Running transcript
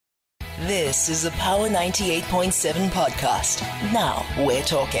This is a Power 98.7 podcast. Now we're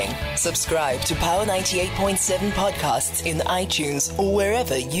talking. Subscribe to Power 98.7 podcasts in iTunes or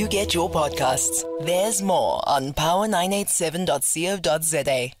wherever you get your podcasts. There's more on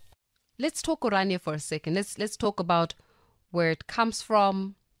power987.co.za. Let's talk Orania for a second. Let's talk about where it comes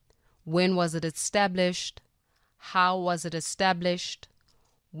from, when was it established, how was it established,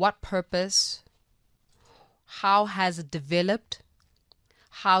 what purpose, how has it developed,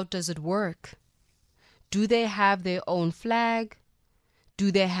 how does it work? Do they have their own flag? Do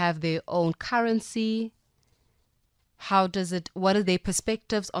they have their own currency? What are their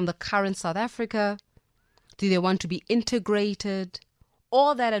perspectives on the current South Africa? Do they want to be integrated?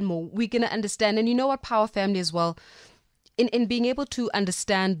 All that and more, we're going to understand. And you know what, Power Family as well, in being able to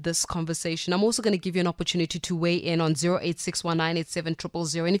understand this conversation, I'm also going to give you an opportunity to weigh in on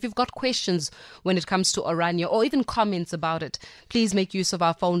 0861987000. And if you've got questions when it comes to Orania or even comments about it, please make use of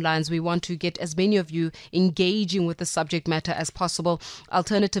our phone lines. We want to get as many of you engaging with the subject matter as possible.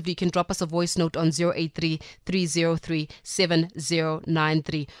 Alternatively, you can drop us a voice note on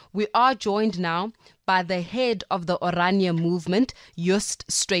 083-303-7093. We are joined now by the head of the Orania movement, Joost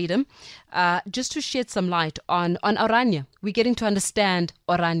Strydom, just to shed some light on Orania. We're getting to understand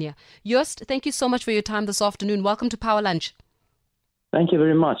Orania. Joost, thank you so much for your time this afternoon. Welcome to Power Lunch. Thank you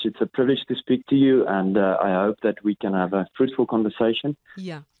very much. It's a privilege to speak to you, and I hope that we can have a fruitful conversation.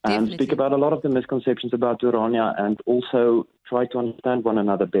 Yeah, and definitely. speak about a lot of the misconceptions about Orania and also try to understand one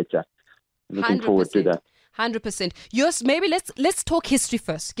another better. Looking 100%, forward to that. 100%. Joost, maybe let's talk history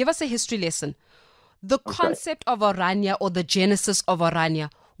first. Give us a history lesson. The concept of Orania or the genesis of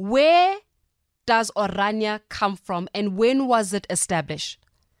Orania. Where does Orania come from and when was it established?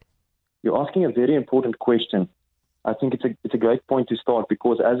 You're asking a very important question. I think it's a great point to start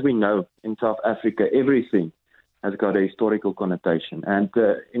because, as we know, in South Africa, everything has got a historical connotation. And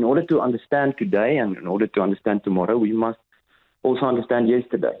in order to understand today and in order to understand tomorrow, we must also understand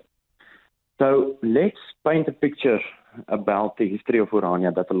yesterday. So let's paint a picture about the history of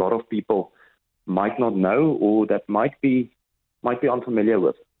Orania that a lot of people might not know or that might be unfamiliar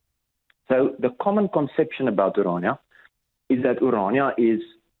with. So the common conception about Orania is that Orania is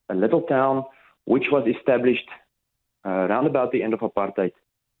a little town which was established around about the end of apartheid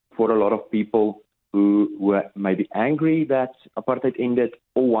for a lot of people who were maybe angry that apartheid ended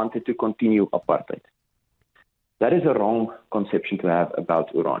or wanted to continue apartheid. That is a wrong conception to have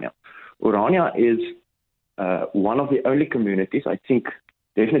about Orania. Orania is one of the only communities, I think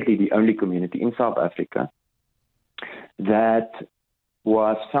definitely the only community in South Africa, that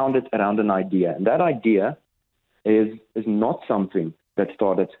was founded around an idea. And that idea is not something that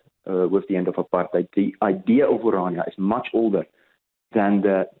started with the end of apartheid. The idea of Orania is much older than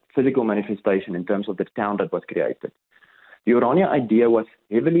the physical manifestation in terms of the town that was created. The Orania idea was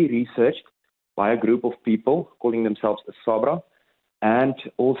heavily researched by a group of people calling themselves the Sabra, and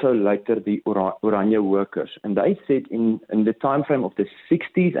also later the Orania workers. And they said in the time frame of the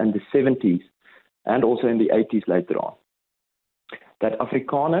 60s and the 70s, and also in the 80s later on, that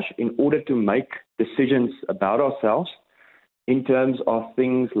Afrikaners, in order to make decisions about ourselves in terms of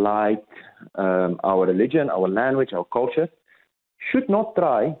things like our religion, our language, our culture, should not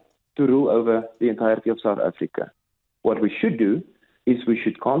try to rule over the entirety of South Africa. What we should do is we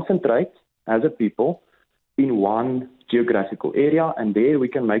should concentrate as a people in one geographical area, and there we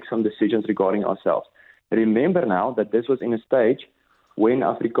can make some decisions regarding ourselves. Remember now that this was in a stage when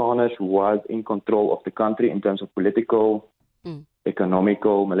Afrikaners was in control of the country in terms of political,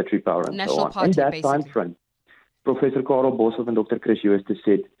 economical, military power, and National so on. Party, In that basically. time frame, Professor Karel Boshoff and Dr. Chris Joost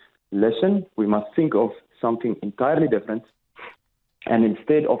said, listen, we must think of something entirely different, and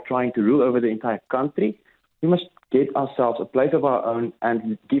instead of trying to rule over the entire country, we must get ourselves a place of our own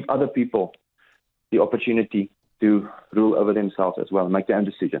and give other people the opportunity to rule over themselves as well, make their own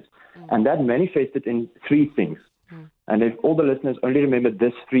decisions. And that manifested in three things. And if all the listeners only remember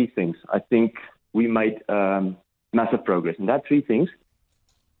these three things, I think we made massive progress. And that three things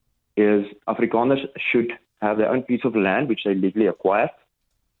is Afrikaners should have their own piece of land, which they legally acquired.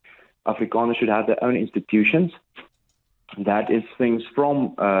 Afrikaners should have their own institutions. That is things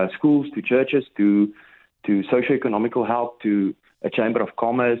from schools to churches to socio-economical help to a chamber of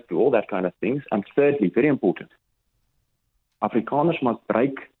commerce, to all that kind of things. And thirdly, very important, Afrikaners must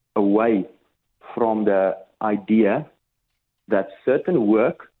break away from the idea that certain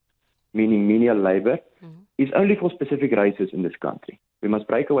work, meaning menial labor, is only for specific races in this country. We must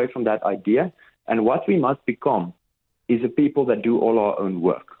break away from that idea, and what we must become is a people that do all our own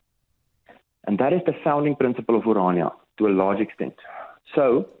work. And that is the founding principle of Orania to a large extent.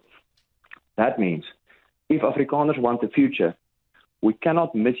 So that means if Afrikaners want a future we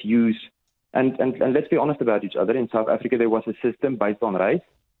cannot misuse, and let's be honest about each other. In South Africa, there was a system based on race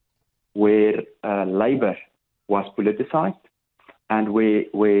where labor was politicized and where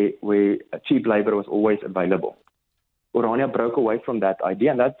cheap labor was always available. Orania broke away from that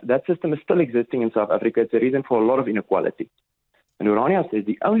idea, and that system is still existing in South Africa. It's a reason for a lot of inequality. And Orania says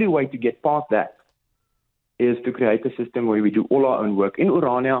the only way to get past that is to create a system where we do all our own work. In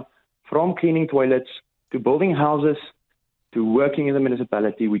Orania, from cleaning toilets to building houses to working in the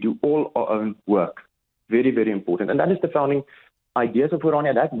municipality, we do all our own work. Very, very important. And that is the founding ideas of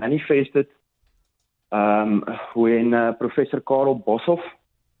Orania. That manifested when Professor Karel Boshoff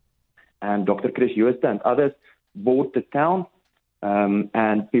and Dr. Chris Joost and others bought the town,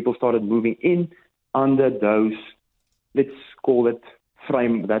 and people started moving in under those, let's call it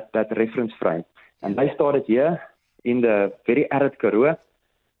frame, that reference frame. And they started here in the very arid Karoo,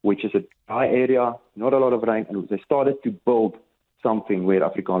 which is a dry area, not a lot of rain, and they started to build something where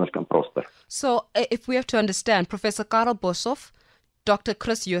Afrikaners can prosper. So if we have to understand, Professor Karel Boshoff, Dr.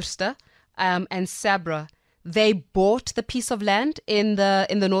 Chris Joost, and Sabra, they bought the piece of land in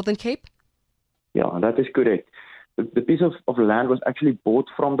the Northern Cape? Yeah, that is correct. The piece of land was actually bought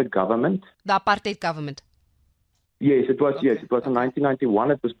from the government. The apartheid government? Yes, it was. Okay. Yes, it was in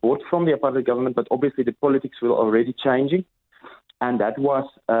 1991. It was bought from the apartheid government, but obviously the politics were already changing. And that was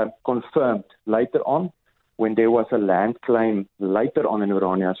confirmed later on when there was a land claim later on in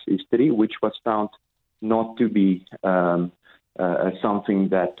Orania's history, which was found not to be something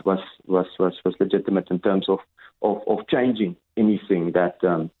that was legitimate in terms of changing anything that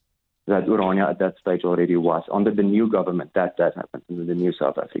Orania at that stage already was. Under the new government, that happened under the new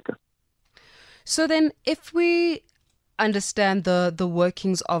South Africa. So then if we understand the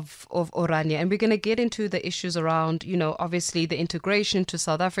workings of Orania, and we're going to get into the issues around, obviously the integration to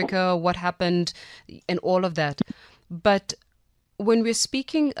South Africa, what happened and all of that. But when we're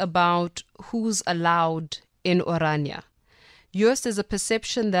speaking about who's allowed in Orania, yours is a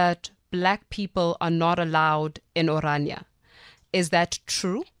perception that black people are not allowed in Orania. Is that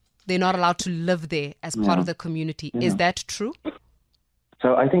true? They're not allowed to live there as part of the community. Yeah. Is that true?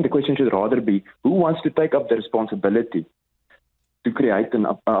 So I think the question should rather be, who wants to take up the responsibility to create an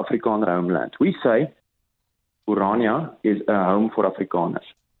Afrikaner homeland? We say Orania is a home for Afrikaners.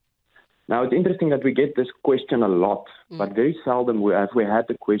 Now, it's interesting that we get this question a lot, but very seldom have we had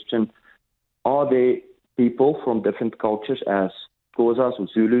the question, are there people from different cultures as Xhosas or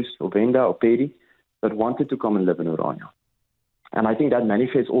Zulus or Venda or Pedi that wanted to come and live in Orania? And I think that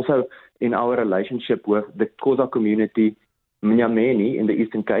manifests also in our relationship with the Xhosa community, Mnyameni in the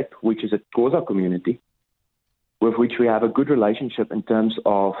Eastern Cape, which is a Xhosa community, with which we have a good relationship in terms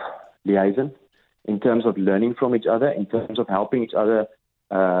of liaison, in terms of learning from each other, in terms of helping each other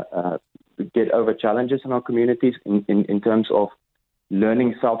get over challenges in our communities, in terms of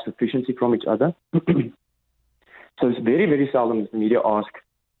learning self-sufficiency from each other. So it's very, very seldom that the media ask,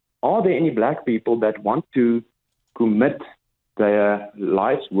 are there any black people that want to commit their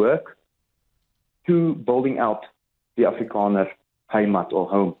life's work to building out the Afrikaner heimat or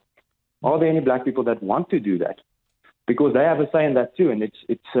home? Are there any black people that want to do that? Because they have a say in that too, and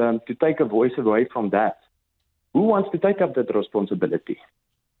it's to take a voice away from that. Who wants to take up that responsibility?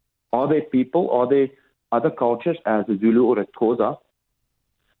 Are there people, are there other cultures as the Zulu or a Xhosa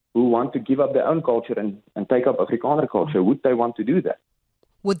who want to give up their own culture and take up Afrikaner culture? Would they want to do that?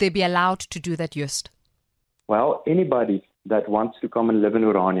 Would they be allowed to do that, Joost? Well, anybody that wants to come and live in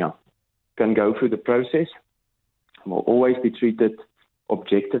Orania can go through the process, will always be treated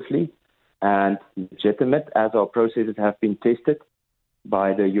objectively and legitimate, as our processes have been tested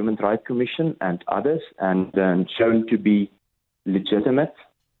by the Human Rights Commission and others, and shown to be legitimate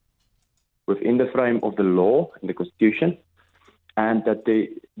within the frame of the law and the Constitution, and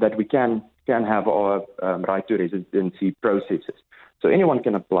that we can have our right to residency processes. So anyone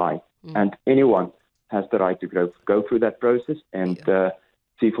can apply, and anyone has the right to go through that process and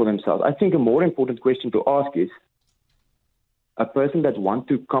see for themselves. I think a more important question to ask is, a person that wants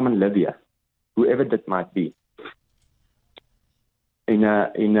to come and live here, whoever that might be, in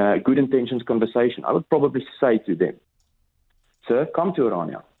a good intentions conversation, I would probably say to them, sir, come to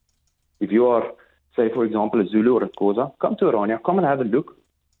Orania. If you are, say, for example, a Zulu or a Xhosa, come to Orania, come and have a look,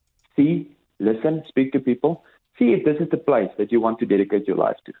 see, listen, speak to people, see if this is the place that you want to dedicate your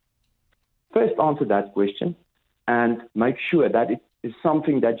life to. First, answer that question and make sure that it is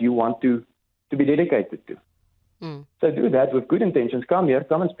something that you want to be dedicated to. So do that with good intentions. Come here,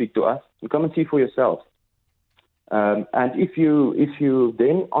 come and speak to us, and come and see for yourself. And if you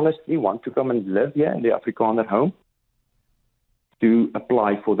then honestly want to come and live here in the Afrikaner home, to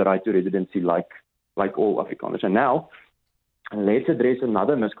apply for the right to residency like all Afrikaners. And now, And let's address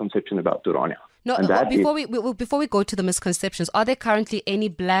another misconception about Orania. No, before we go to the misconceptions, are there currently any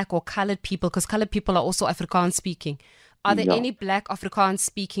black or colored people, because colored people are also Afrikaans speaking, are there any black Afrikaans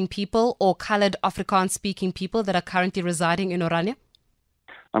speaking people or colored Afrikaans speaking people that are currently residing in Orania?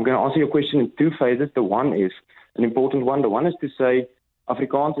 I'm going to answer your question in two phases. The one is an important one. The one is to say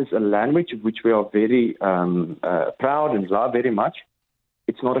Afrikaans is a language of which we are very proud and love very much.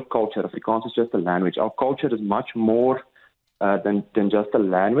 It's not a culture. Afrikaans is just a language. Our culture is much more than just a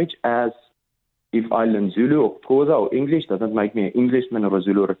language. As if I learn Zulu or Xhosa or English, doesn't make me an Englishman or a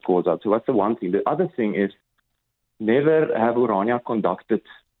Zulu or a Xhosa. So that's the one thing. The other thing is never have Orania conducted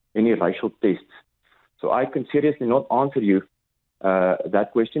any racial tests. So I can seriously not answer you that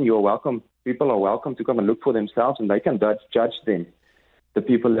question. You are welcome. People are welcome to come and look for themselves, and they can judge them, the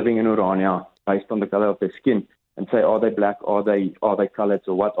people living in Orania, based on the color of their skin, and say, are they black, are they colored,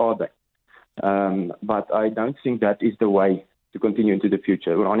 or what are they? But I don't think that is the way to continue into the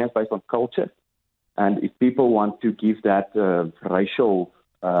future. Orania is based on culture, and if people want to give that racial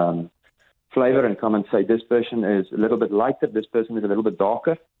flavor and come and say this person is a little bit lighter, this person is a little bit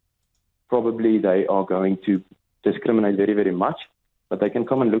darker, probably they are going to discriminate very, very much, but they can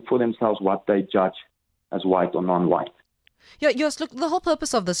come and look for themselves what they judge as white or non-white. Yeah, Joost, look, the whole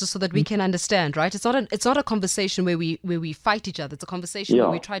purpose of this is so that we can understand, right? It's not a conversation where we fight each other. It's a conversation where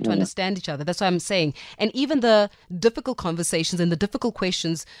we try to understand each other. That's what I'm saying. And even the difficult conversations and the difficult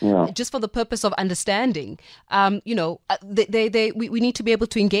questions, just for the purpose of understanding, we need to be able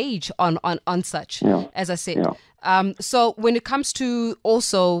to engage on such, as I said. So when it comes to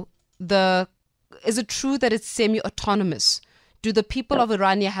also is it true that it's semi-autonomous? Do the people of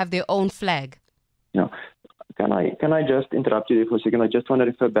Orania have their own flag? Yeah. Can I just interrupt you there for a second? I just want to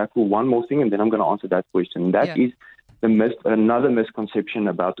refer back to one more thing, and then I'm going to answer that question. That is another misconception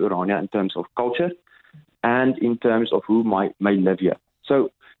about Orania in terms of culture and in terms of who may live here.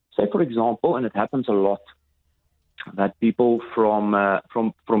 So, say for example, and it happens a lot, that people from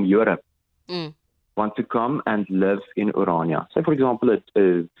Europe want to come and live in Orania. Say for example,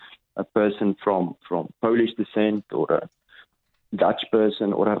 a person from Polish descent, or a Dutch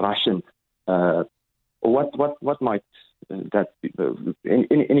person, or a Russian. Or what might that be? In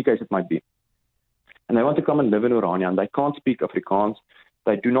any case, it might be. And they want to come and live in Orania, and they can't speak Afrikaans.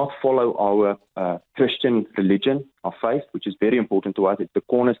 They do not follow our Christian religion, our faith, which is very important to us. It's the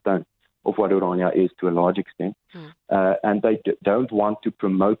cornerstone of what Orania is to a large extent. And they don't want to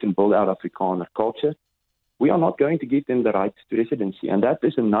promote and build out Afrikaner culture. We are not going to give them the right to residency. And that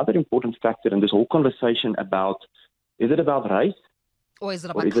is another important factor in this whole conversation about, is it about race or is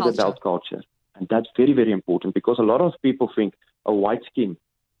it about culture? And that's very, very important, because a lot of people think a white skin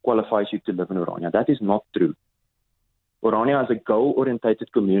qualifies you to live in Orania. That is not true. Orania is a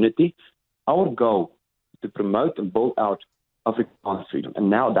goal-orientated community. Our goal is to promote and build out Afrikaans freedom. And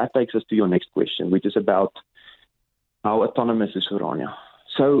now that takes us to your next question, which is about how autonomous is Orania.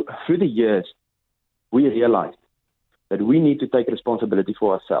 So through the years, we realized that we need to take responsibility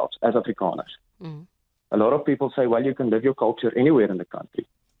for ourselves as Afrikaners. A lot of people say, well, you can live your culture anywhere in the country.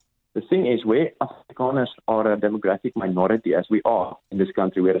 The thing is, where Afrikaners are a demographic minority, as we are in this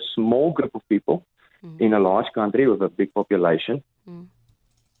country, we're a small group of people in a large country with a big population.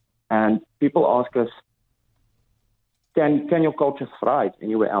 And people ask us, can your culture thrive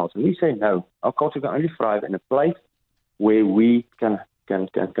anywhere else? And we say no. Our culture can only thrive in a place where we can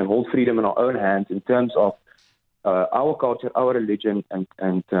hold freedom in our own hands in terms of our culture, our religion, and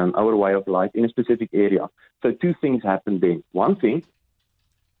our way of life in a specific area. So two things happen then. One thing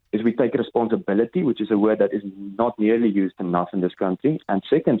is we take responsibility, which is a word that is not nearly used enough in this country. And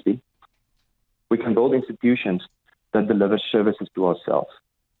secondly, we can build institutions that deliver services to ourselves.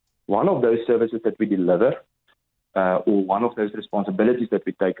 One of those services that we deliver, or one of those responsibilities that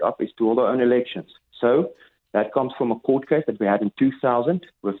we take up, is to hold our own elections. So that comes from a court case that we had in 2000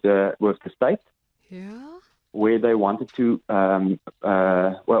 with the state, where they wanted to, the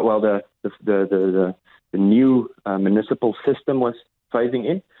new municipal system was phasing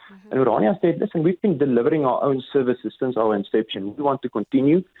in. And Orania said, listen, we've been delivering our own services since our inception. We want to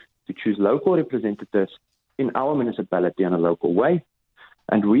continue to choose local representatives in our municipality in a local way.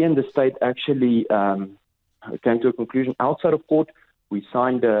 And we in the state actually came to a conclusion outside of court. We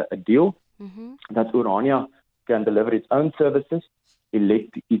signed a deal that Orania can deliver its own services,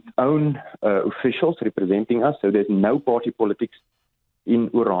 elect its own officials representing us. So there's no party politics in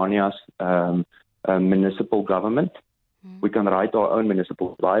Orania's municipal government. We can write our own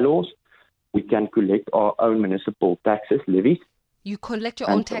municipal bylaws. We can collect our own municipal taxes, levies. You collect your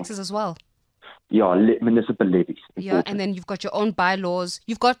own taxes as well? municipal levies. Yeah, and then you've got your own bylaws.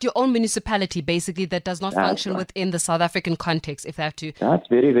 You've got your own municipality, basically, that does not function within the South African context, if I have to. That's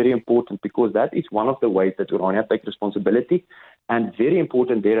very, very important, because that is one of the ways that Orania take responsibility, and very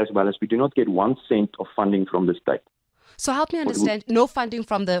important there as well, as we do not get 1 cent of funding from the state. So help me understand, no funding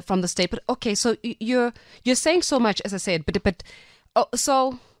from the state. But okay, so you're saying so much, as I said,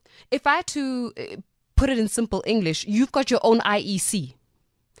 so if I had to put it in simple English, you've got your own IEC.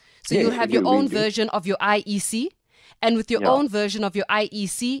 So you'll have your own version of your IEC, and with your own version of your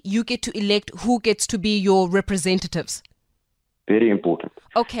IEC, you get to elect who gets to be your representatives. Very important.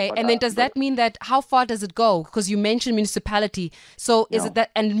 Okay, and then does that mean that, how far does it go? Because you mentioned municipality. So is it that,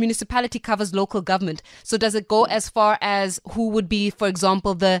 and municipality covers local government. So does it go as far as who would be, for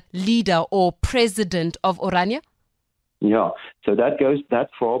example, the leader or president of Orania? Yeah, so that goes that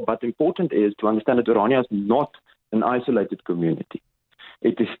far. But important is to understand that Orania is not an isolated community.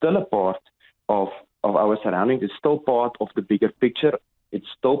 It is still a part of our surroundings. It's still part of the bigger picture. It's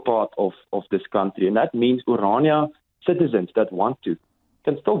still part of this country. And that means Orania citizens that want to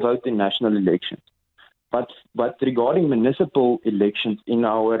can still vote in national elections. But regarding municipal elections in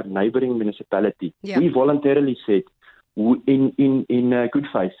our neighboring municipality, we voluntarily said, in good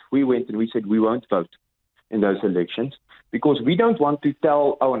faith, we went and we said we won't vote in those elections, because we don't want to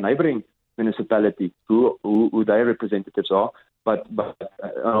tell our neighboring municipality who their representatives are, but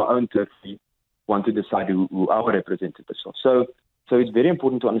our own turf, we want to decide who our representatives are. So it's very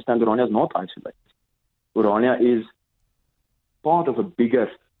important to understand Orania is not isolated. Orania is part of a bigger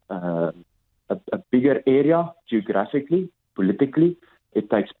area geographically, politically. It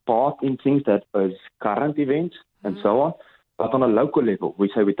takes part in things that is current events and so on. But on a local level,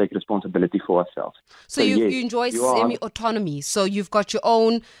 we say we take responsibility for ourselves. So you enjoy semi-autonomy. So you've got your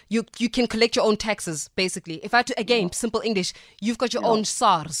own, you can collect your own taxes, basically. If I had to, again, simple English, you've got your own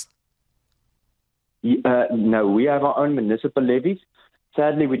SARS. No, we have our own municipal levies.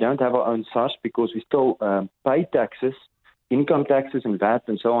 Sadly, we don't have our own SARS because we still pay taxes, income taxes and VAT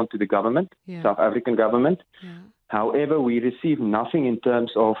and so on to the government, South African government. However, we receive nothing in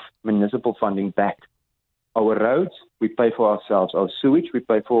terms of municipal funding back. Our roads, we pay for ourselves. Our sewage, we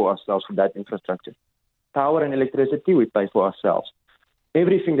pay for ourselves for that infrastructure. Power and electricity, we pay for ourselves.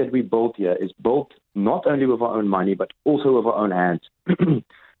 Everything that we build here is built not only with our own money, but also with our own hands. And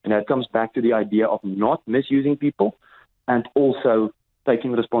that comes back to the idea of not misusing people and also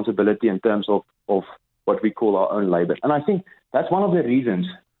taking responsibility in terms of what we call our own labor. And I think that's one of the reasons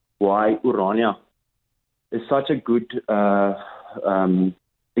why Orania is such a good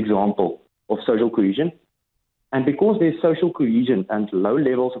example of social cohesion. And because there's social cohesion and low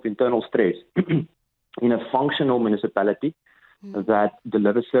levels of internal stress in a functional municipality that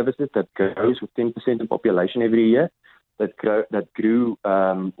delivers services that grows with 10% in population every year, that grew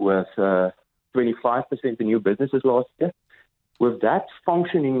with 25% in new businesses last year, with that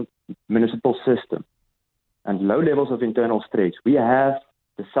functioning municipal system and low levels of internal stress, we have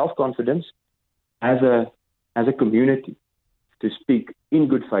the self-confidence as a community to speak in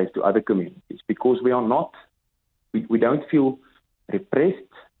good faith to other communities, because we don't feel repressed,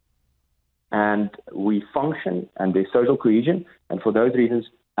 and we function, and there's social cohesion. And for those reasons,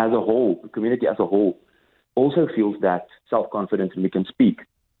 as a whole, the community as a whole also feels that self-confidence, and we can speak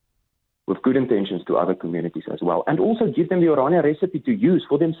with good intentions to other communities as well, and also give them the Orania recipe to use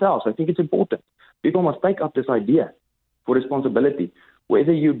for themselves. I think it's important. People must take up this idea for responsibility,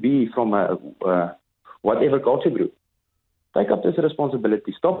 whether you be from whatever culture group. Take up this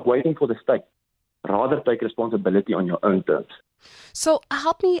responsibility. Stop waiting for the state. Rather take responsibility on your own terms. So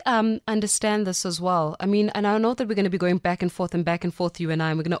help me understand this as well. I mean, and I know that we're going to be going back and forth, you and I,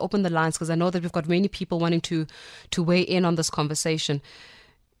 and we're going to open the lines because I know that we've got many people wanting to weigh in on this conversation.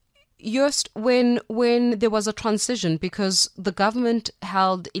 Joost, when there was a transition, because the government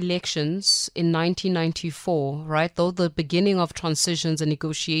held elections in 1994, right? Though the beginning of transitions and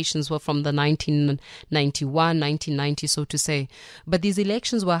negotiations were from the 1991, 1990, so to say. But these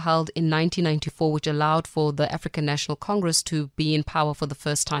elections were held in 1994, which allowed for the African National Congress to be in power for the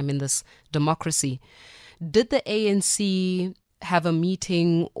first time in this democracy. Did the ANC have a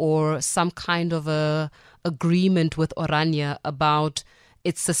meeting or some kind of a agreement with Orania about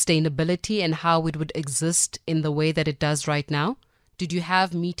its sustainability and how it would exist in the way that it does right now? Did you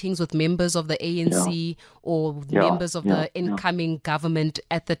have meetings with members of the ANC or members of the incoming government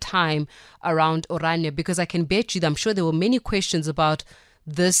at the time around Orania? Because I can bet you that I'm sure there were many questions about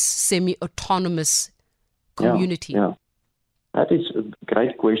this semi-autonomous community. That is a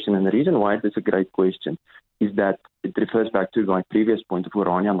great question. And the reason why it is a great question is that it refers back to my previous point of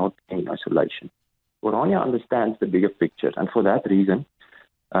Orania not in isolation. Orania understands the bigger picture. And for that reason,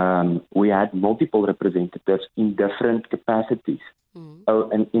 we had multiple representatives in different capacities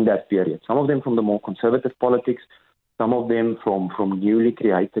in that period. Some of them from the more conservative politics, some of them from newly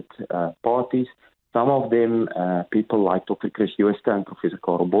created parties, some of them people like Dr. Chris Joost and Professor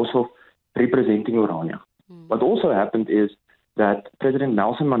Karel Boshoff representing Orania. What also happened is that President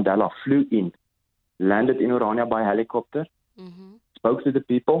Nelson Mandela flew in, landed in Orania by helicopter, spoke to the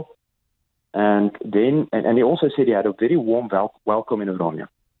people, and he also said he had a very warm welcome in Orania.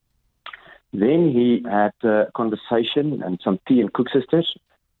 Then he had a conversation and some tea and cook sisters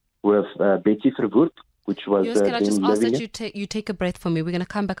with Betty Verwoerd, which was Joost, can I just ask living that you take a breath for me? We're going to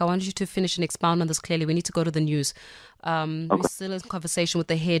come back. I want you to finish and expound on this clearly. We need to go to the news. We're still in conversation with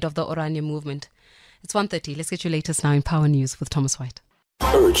the head of the Orania movement. It's 1:30. Let's get your latest now in Power News with Thomas White.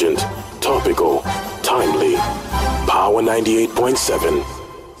 Urgent, topical, timely. Power 98.7.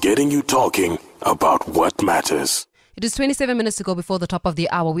 Getting you talking about what matters. It is 27 minutes to go before the top of the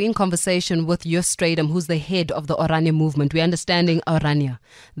hour. We're in conversation with Joost Strydom, who's the head of the Orania movement. We're understanding Orania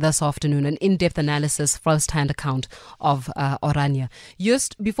this afternoon, an in-depth analysis, first-hand account of Orania.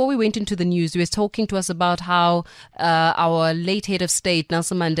 Joost, before we went into the news, you were talking to us about how our late head of state,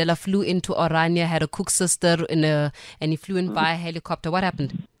 Nelson Mandela, flew into Orania, had a cook sister, and he flew in via helicopter. What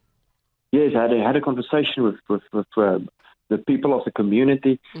happened? Yes, I had a conversation with the people of the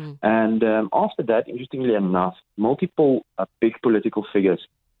community. And after that, interestingly enough, multiple big political figures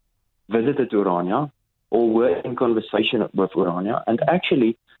visited Orania or were in conversation with Orania. And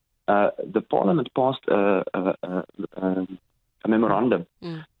actually, the parliament passed a memorandum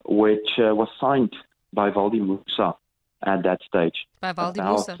which was signed by Valdi Musa at that stage. By Valdi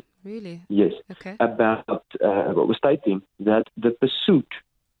Musa? Really? Yes. Okay. About what was stating that the pursuit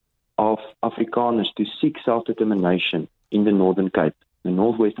of Afrikaners to seek self-determination in the Northern Cape, the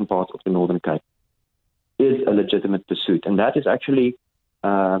northwestern part of the Northern Cape, is a legitimate pursuit. And that is actually,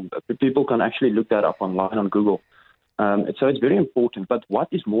 people can actually look that up online on Google. So it's very important. But what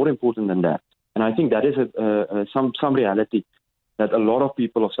is more important than that? And I think that is some reality that a lot of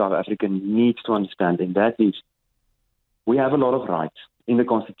people of South Africa need to understand, and that is we have a lot of rights in the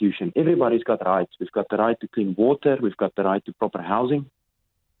Constitution. Everybody's got rights. We've got the right to clean water. We've got the right to proper housing.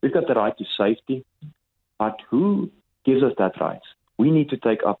 We've got the right to safety. But who gives us that right? We need to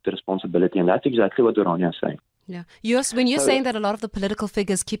take up the responsibility, and that's exactly what Orania is saying. Yeah, when you're saying that a lot of the political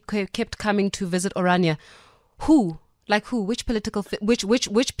figures kept coming to visit Orania, who? Like who? Which political?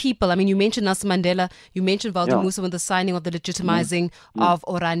 Which people? I mean, you mentioned Nelson Mandela. You mentioned Valdi Musa with the signing of the legitimizing of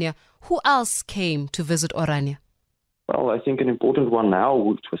Orania. Who else came to visit Orania? Well, I think an important one now,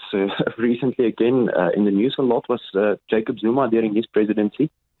 which was recently again in the news a lot, was Jacob Zuma during his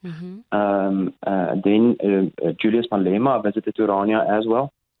presidency. Then Julius Malema visited Orania as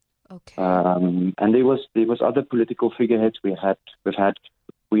well. Okay. And there was other political figureheads. We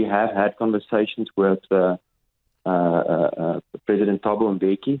have had conversations with President Thabo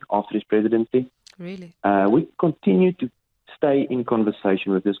Mbeki after his presidency. Really? We continue to stay in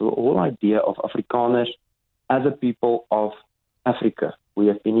conversation with this whole idea of Afrikaners as a people of Africa. We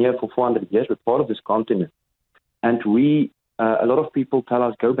have been here for 400 years. We're part of this continent, and we. A lot of people tell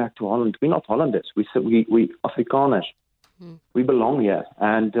us, go back to Holland. We're not Hollanders. We Afrikaners. We belong here.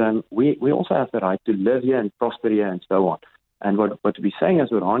 And we also have the right to live here and prosper here and so on. And what we're saying as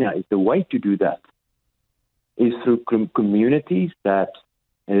Orania is the way to do that is through communities that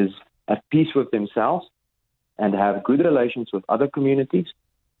is at peace with themselves and have good relations with other communities.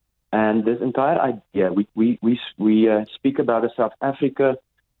 And this entire idea, we speak about a South Africa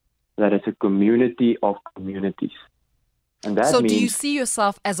that is a community of communities. And that so do you see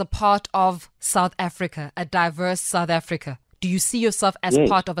yourself as a part of South Africa, a diverse South Africa? Do you see yourself as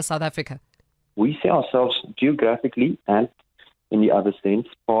part of a South Africa? We see ourselves geographically and in the other sense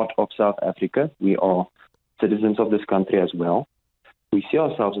part of South Africa. We are citizens of this country as well. We see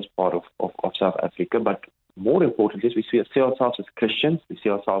ourselves as part of South Africa, but more importantly, we see ourselves as Christians. We see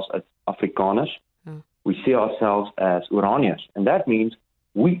ourselves as Afrikaners. We see ourselves as Oranians. And that means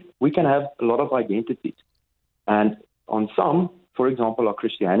we can have a lot of identities. And on some, for example, our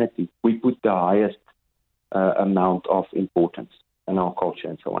Christianity, we put the highest amount of importance in our culture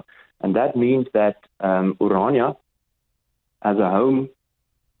and so on. And that means that Orania, as a home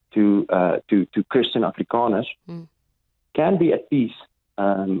to Christian Afrikaners, can be at peace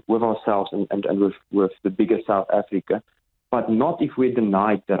with ourselves and with the bigger South Africa, but not if we're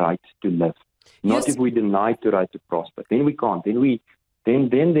denied the right to live, not if we're denied the right to prosper. Then we can't. Then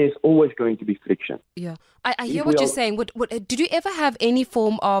there's always going to be friction. Yeah, I hear what you're saying. Did you ever have any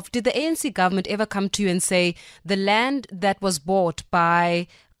form of, did the ANC government ever come to you and say the land that was bought by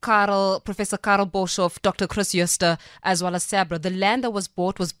Professor Karel Boshoff, Dr. Chris Joost, as well as Sabra. The land that was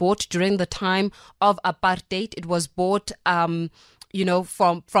bought during the time of apartheid. It was bought, from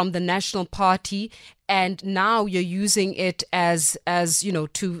the National Party, and now you're using it as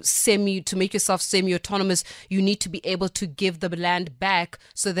to make yourself semi-autonomous. You need to be able to give the land back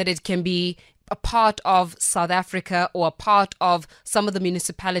so that it can be a part of South Africa or a part of some of the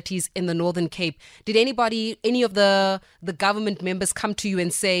municipalities in the Northern Cape. Did any of the government members come to you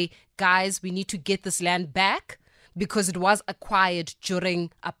and say, guys, we need to get this land back because it was acquired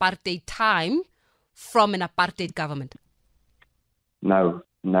during apartheid time from an apartheid government? No,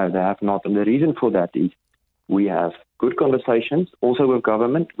 they have not. And the reason for that is we have good conversations also with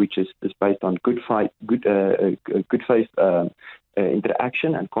government, which is based on good faith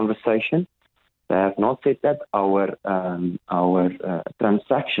interaction and conversation. They have not said that our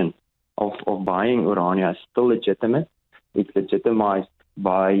transaction of buying Orania is still legitimate. It's legitimized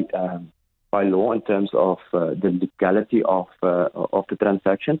by law in terms of the legality of the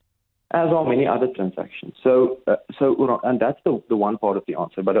transaction, as are many other transactions. So and that's the one part of the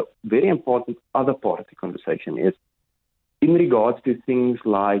answer. But a very important other part of the conversation is in regards to things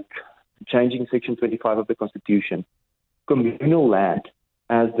like changing Section 25 of the Constitution, communal land,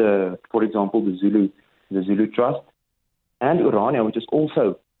 as for example, the Zulu Trust, and Orania, which is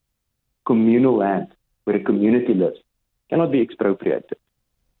also communal land where a community lives, cannot be expropriated.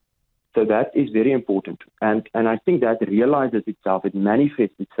 So that is very important. And I think that realizes itself, it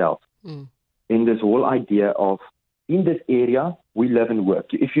manifests itself in this whole idea of, in this area, we live and work.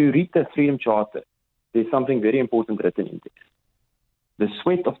 If you read the Freedom Charter, there's something very important written in there. The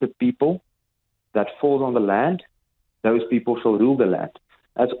sweat of the people that falls on the land, those people shall rule the land.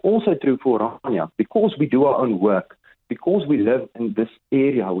 That's also true for Orania. Because we do our own work, because we live in this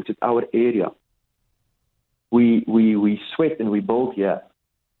area, which is our area, we sweat and we build here.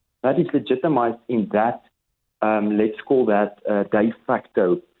 That is legitimized in that, let's call that de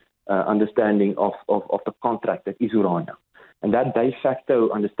facto understanding of the contract that is Orania. And that de facto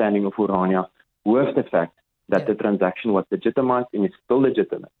understanding of Orania with the fact that the transaction was legitimized and it's still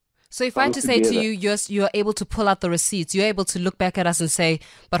legitimate. So if I had to say to you, you're able to pull out the receipts, you're able to look back at us and say,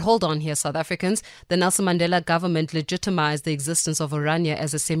 but hold on here, South Africans, the Nelson Mandela government legitimized the existence of Orania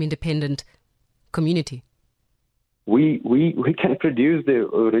as a semi-independent community. We can produce the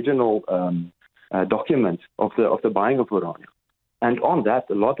original document of the buying of Orania. And on that,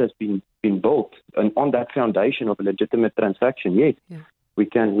 a lot has been built. And on that foundation of a legitimate transaction, yes, we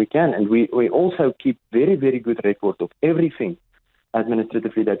can. And we also keep very, very good record of everything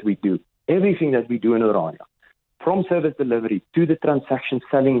administratively that we do. Everything that we do in Orania, from service delivery to the transaction,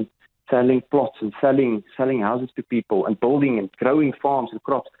 selling plots and selling houses to people and building and growing farms and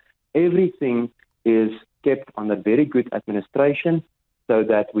crops, everything is kept under very good administration so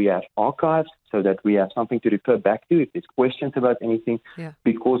that we have archives, so that we have something to refer back to if there's questions about anything,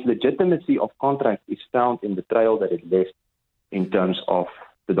 because legitimacy of contract is found in the trail that it left in terms of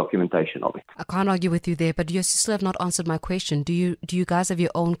the documentation of it. I can't argue with you there, but you still have not answered my question. Do you guys have your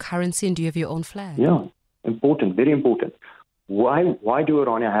own currency and do you have your own flag? Yeah, important, very important. Why do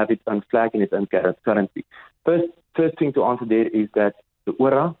Orania have its own flag and its own currency? First thing to answer there is that the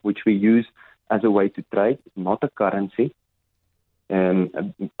Ora, which we use as a way to trade, is not a currency.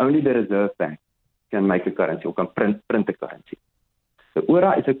 Only the Reserve Bank can make a currency or can print a currency. The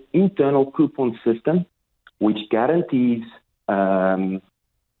Ora is an internal coupon system which guarantees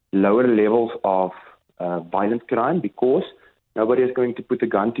lower levels of violent crime, because nobody is going to put a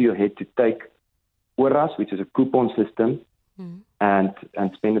gun to your head to take Oras, which is a coupon system, and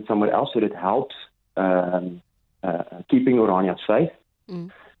spend it somewhere else. So it helps keeping Orania safe.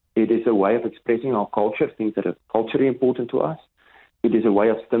 It is a way of expressing our culture, things that are culturally important to us. It is a way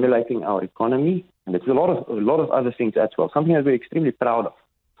of stimulating our economy, and it's a lot of other things as well. Something that we're extremely proud of.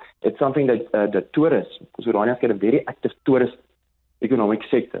 It's something that the tourists, because Orania's got a very active tourist economic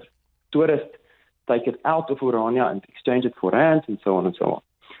sector. Tourists take it out of Orania and exchange it for rands and so on and so on.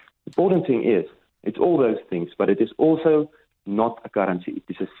 The important thing is, it's all those things, but it is also not a currency. It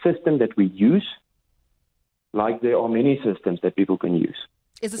is a system that we use, like there are many systems that people can use.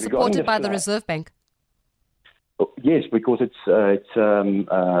 Is it supported by the Reserve Bank? Yes, because it's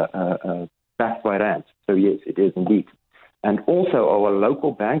backed by rands. So yes, it is indeed. And also our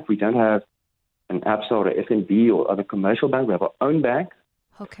local bank, we don't have an ABSA or a FNB or other commercial bank. We have our own bank.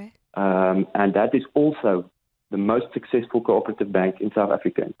 Okay. And that is also the most successful cooperative bank in South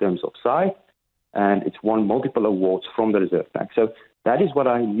Africa in terms of size. And it's won multiple awards from the Reserve Bank. So that is what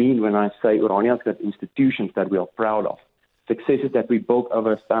I mean when I say Orania's got institutions that we are proud of. Successes that we built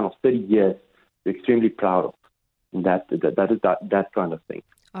over a span of 30 years, we're extremely proud of. And that is that kind of thing.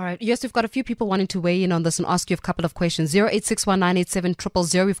 All right. Yes, we've got a few people wanting to weigh in on this and ask you a couple of questions.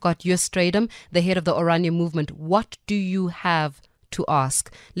 0861987000. We've got Joost, the head of the Orania movement. What do you have to ask?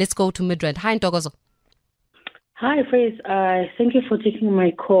 Let's go to Midrand. Hi, Ntokozo. Hi, Faith. Thank you for taking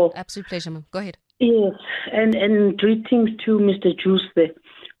my call. Absolute pleasure, ma'am. Go ahead. Yes, and greetings to Mr. Joost there.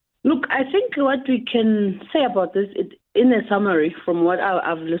 Look, I think what we can say about this, in a summary from what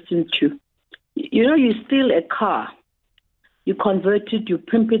I've listened to, you steal a car, you convert it, you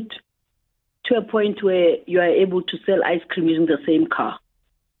pimp it to a point where you are able to sell ice cream using the same car.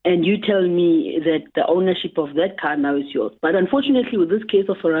 And you tell me that the ownership of that car now is yours. But unfortunately, with this case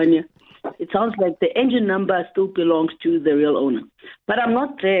of Orania, it sounds like the engine number still belongs to the real owner. But I'm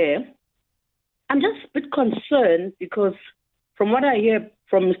not there. I'm just a bit concerned because from what I hear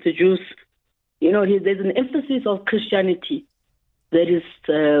from Mr. Joost, there's an emphasis of Christianity that is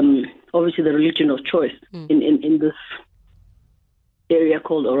obviously the religion of choice in this area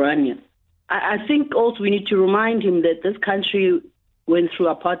called Orania. I think also we need to remind him that this country went through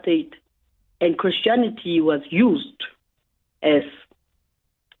apartheid and Christianity was used as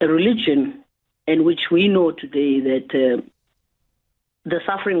a religion, in which we know today that the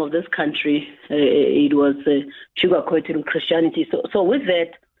suffering of this country, it was sugar-coated with Christianity. So with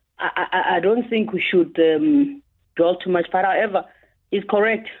that, I don't think we should dwell too much. But however, it's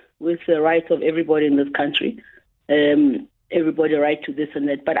correct with the rights of everybody in this country. Everybody right to this and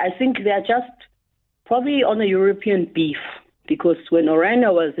that. But I think they are just probably on a European beef, because when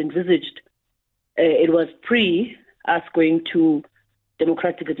Orania was envisaged, it was pre us going to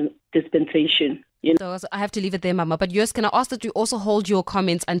democratic dispensation. So I have to leave it there, Mama. But Joost, can I ask that you also hold your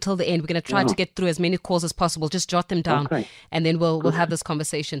comments until the end? We're going to try to get through as many calls as possible. Just jot them down, and then we'll have this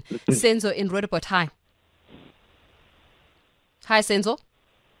conversation. Senzo in Roodepoort, hi. Hi, Senzo.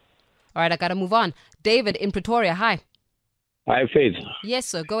 All right, I got to move on. David in Pretoria, hi. Hi, Faith. Yes,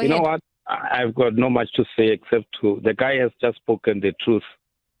 sir. Go ahead. You know what? I've got no much to say except the guy has just spoken the truth.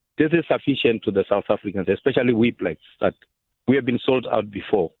 This is sufficient to the South Africans, especially we blacks, that we have been sold out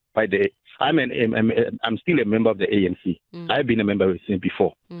before by the. I'm still a member of the ANC. I've been a member of it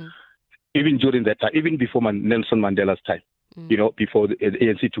before, even during that time, even before Nelson Mandela's time. Before the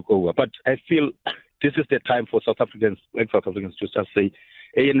ANC took over. But I feel this is the time for South Africans to just say,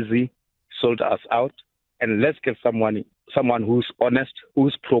 ANC sold us out, and let's get someone who's honest,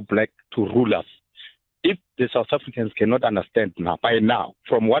 who's pro-black to rule us. If the South Africans cannot understand by now,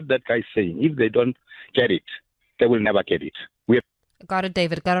 from what that guy is saying, if they don't get it, they will never get it. Got it,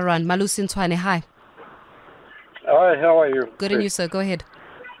 David. Got to run. Malusi Ntwane, hi. Hi, how are you? Good, and you, sir. Go ahead.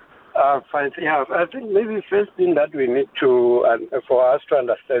 Fine. Yeah, I think maybe the first thing that we need to, for us to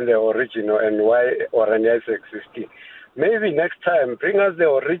understand the origin and why Orania is existing, maybe next time bring us the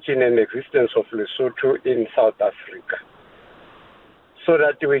origin and existence of Lesotho in South Africa, so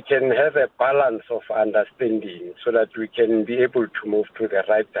that we can have a balance of understanding, so that we can be able to move to the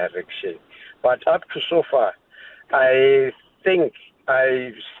right direction. But up to so far, I think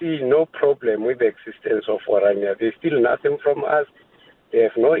I see no problem with the existence of Orania. They steal nothing from us. They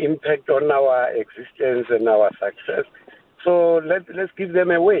have no impact on our existence and our success. So let's give them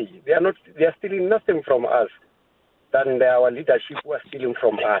away. They are stealing nothing from us than our leadership was stealing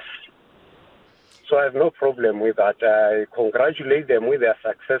from us. So I have no problem with that. I congratulate them with their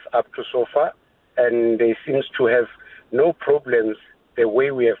success up to so far, and they seem to have no problems the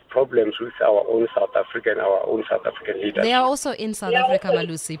way we have problems with our own South African leaders. They are also in South Africa,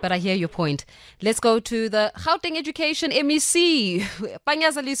 Malusi, but I hear your point. Let's go to the Gauteng Education MEC,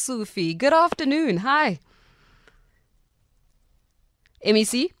 Panyaza Lesufi. Good afternoon. Hi.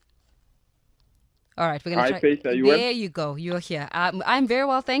 MEC? All right, we're going to try. Faith, are you there well? You go. You're here. I'm very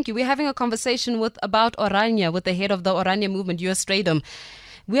well, thank you. We're having a conversation about Orania with the head of the Orania movement, Strydom.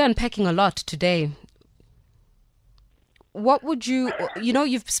 We're unpacking a lot today. What would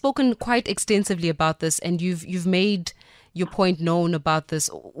you've spoken quite extensively about this, and you've made your point known about this.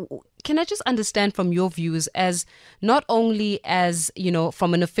 Can I just understand from your views, as not only as,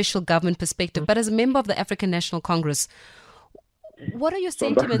 from an official government perspective, but as a member of the African National Congress, what are your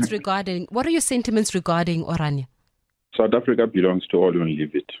sentiments regarding Orania? South Africa belongs to all who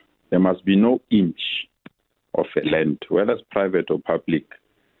live it. There must be no inch of a land, whether it's private or public,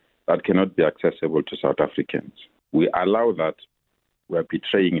 that cannot be accessible to South Africans. We allow that, we're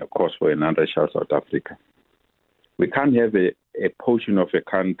betraying a cause for another South Africa. We can't have a portion of a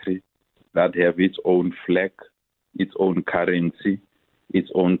country that have its own flag, its own currency,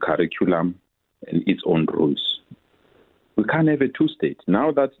 its own curriculum, and its own rules. We can't have a two-state.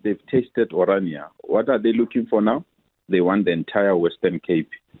 Now that they've tasted Orania, what are they looking for now? They want the entire Western Cape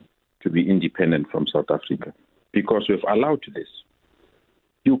to be independent from South Africa, because we've allowed this.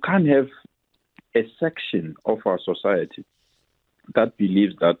 You can't have a section of our society that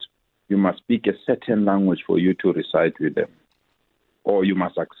believes that you must speak a certain language for you to reside with them, or you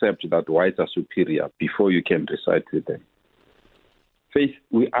must accept that whites are superior before you can reside with them. Faith,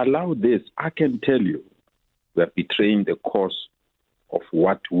 we allow this. I can tell you, we are betraying the cause of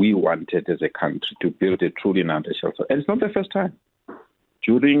what we wanted as a country, to build a truly non-racial society. And it's not the first time.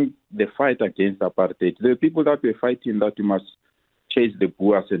 During the fight against apartheid, there were people that were fighting that you must chase the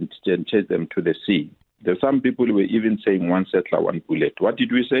Boers and chase them to the sea. There were some people who were even saying one settler, one bullet. What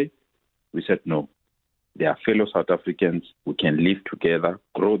did we say? We said no. They are fellow South Africans. We can live together,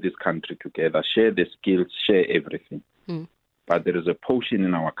 grow this country together, share the skills, share everything. But there is a portion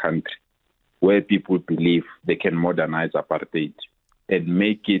in our country where people believe they can modernize apartheid and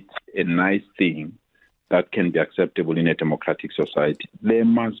make it a nice thing that can be acceptable in a democratic society. There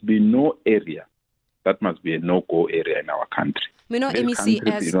must be no area that must be a no-go area in our country.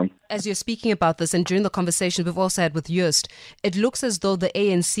 MEC, as you're speaking about this, and during the conversation we've also had with Joost, it looks as though the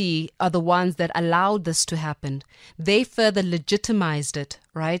ANC are the ones that allowed this to happen. They further legitimized it,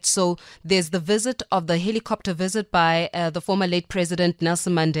 right? So there's the visit of the helicopter visit by the former late president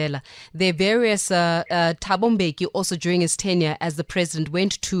Nelson Mandela. There are various Thabo Mbeki also during his tenure as the president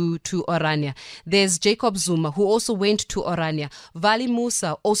went to Orania. There's Jacob Zuma who also went to Orania. Vali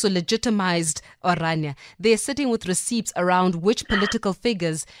Musa also legitimized Orania. They're sitting with receipts around which political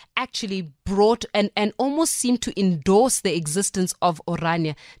figures actually brought and almost seemed to endorse the existence of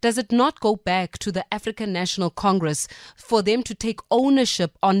Orania. Does it not go back to the African National Congress for them to take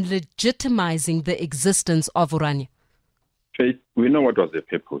ownership on legitimizing the existence of Orania? Faith, we know what was the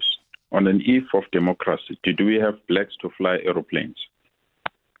purpose. On an eve of democracy, did we have blacks to fly aeroplanes?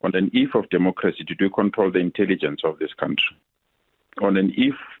 On an eve of democracy, did we control the intelligence of this country? On an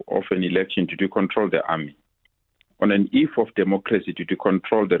eve of an election, did we control the army? On an eve of democracy, did you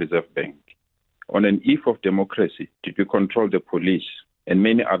control the Reserve Bank? On an eve of democracy, did you control the police and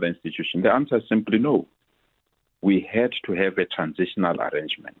many other institutions? The answer is simply no. We had to have a transitional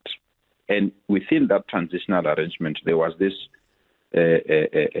arrangement. And within that transitional arrangement, there was this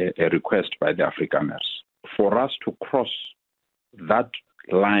a request by the Afrikaners for us to cross that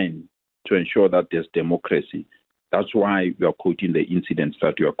line to ensure that there's democracy. That's why we are quoting the incidents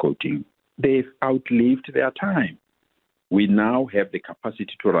that you are quoting. They've outlived their time. We now have the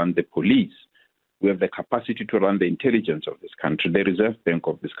capacity to run the police. We have the capacity to run the intelligence of this country, the Reserve Bank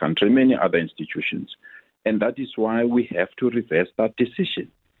of this country, many other institutions. And that is why we have to reverse that decision.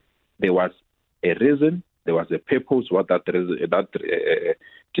 There was a reason, there was a purpose why that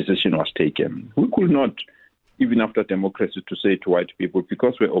decision was taken. We could not, even after democracy, to say to white people,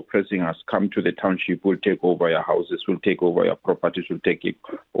 because we're oppressing us, come to the township, we'll take over your houses, we'll take over your properties, we'll take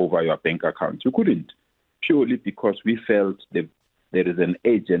over your bank accounts. We couldn't. Purely because we felt there is an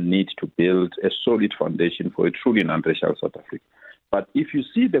urgent need to build a solid foundation for a truly non-racial South Africa. But if you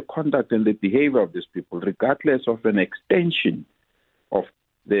see the conduct and the behavior of these people, regardless of an extension of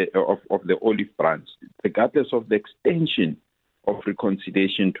the olive branch, regardless of the extension of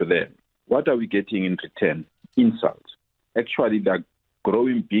reconciliation to them, what are we getting in return? Insult. Actually, they're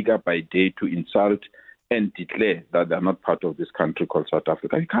growing bigger by day to insult and declare that they're not part of this country called South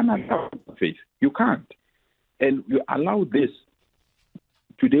Africa. You can't allow faith. You can't. And you allow this.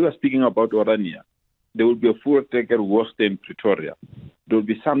 Today we're speaking about Orania. There will be a Voortrekker Western Pretoria. There will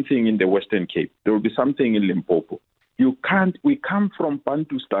be something in the Western Cape. There will be something in Limpopo. You can't. We come from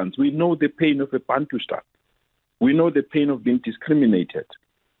Bantustans. We know the pain of a Bantustan. We know the pain of being discriminated.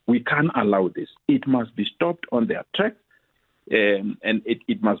 We can't allow this. It must be stopped on their track, and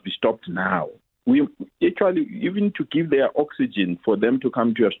it must be stopped now. We actually, even to give their oxygen for them to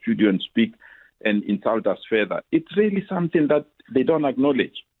come to your studio and speak and insult us further, it's really something that they don't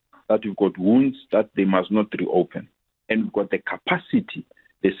acknowledge, that we've got wounds that they must not reopen. And we've got the capacity,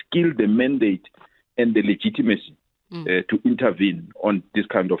 the skill, the mandate, and the legitimacy to intervene on these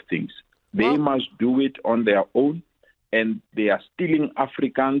kind of things. They must do it on their own, and they are stealing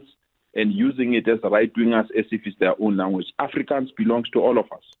Afrikaans and using it as right-wingers as if it's their own language. Afrikaans belongs to all of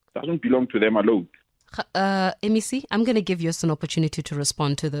us. It doesn't belong to them alone. MEC, I'm going to give Joost an opportunity to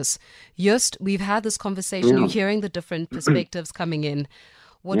respond to this. Joost, we've had this conversation. You're hearing the different perspectives coming in.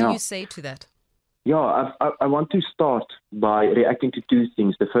 What do you say to that? Yeah, I want to start by reacting to two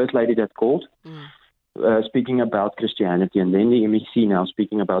things. The first lady that called, speaking about Christianity, and then the MEC now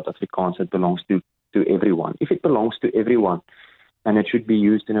speaking about Afrikaans that belongs to everyone. If it belongs to everyone and it should be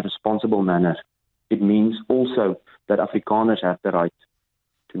used in a responsible manner, it means also that Afrikaners have the right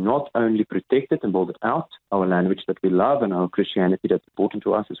to not only protect it and build it out, our language that we love and our Christianity that's important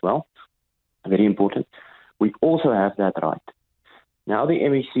to us as well, very important. We also have that right. Now the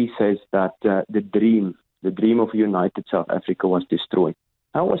MEC says that the dream of a united South Africa was destroyed.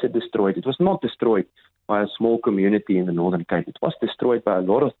 How was it destroyed? It was not destroyed by a small community in the Northern Cape. It was destroyed by a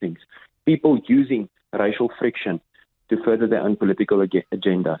lot of things. People using racial friction to further their own political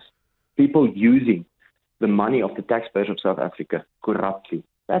agendas. People using the money of the taxpayers of South Africa corruptly.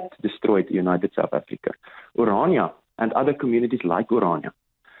 That destroyed united South Africa. Orania and other communities like Orania,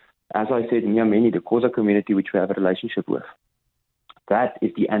 as I said, Nyameni, the Xhosa community which we have a relationship with, that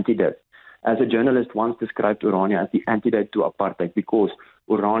is the antidote. As a journalist once described Orania as the antidote to apartheid, because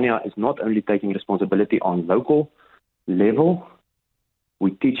Orania is not only taking responsibility on local level,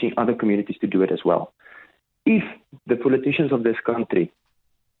 we're teaching other communities to do it as well. If the politicians of this country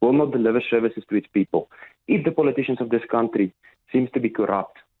will not deliver services to its people, if the politicians of this country seems to be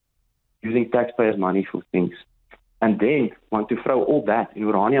corrupt, using taxpayers' money for things, and then want to throw all that in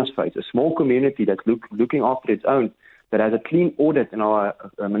Orania's face, a small community that's looking after its own, that has a clean audit in our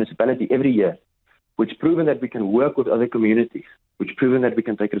municipality every year, which proven that we can work with other communities, which proven that we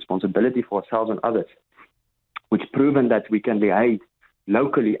can take responsibility for ourselves and others, which proven that we can liaise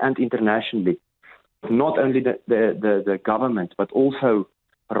locally and internationally, not only the government, but also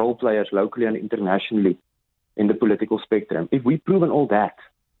role players locally and internationally in the political spectrum. If we've proven all that,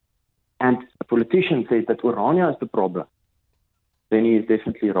 and a politician says that Orania is the problem, then he is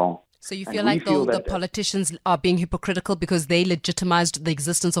definitely wrong. So you feel like the politicians are being hypocritical because they legitimized the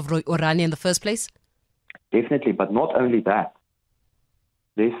existence of Orania in the first place? Definitely, but not only that.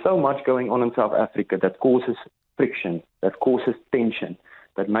 There's so much going on in South Africa that causes friction, that causes tension,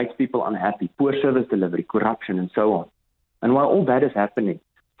 that makes people unhappy, poor service delivery, corruption, and so on. And while all that is happening,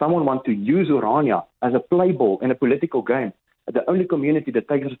 someone wants to use Orania as a play ball in a political game, the only community that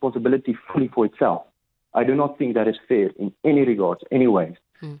takes responsibility fully for itself. I do not think that is fair in any regards, any ways.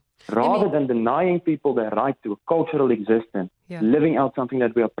 Rather than denying people their right to a cultural existence, living out something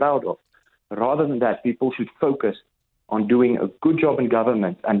that we are proud of, rather than that, people should focus on doing a good job in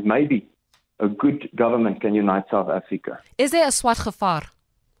government, and maybe a good government can unite South Africa. Is there a swart gevaar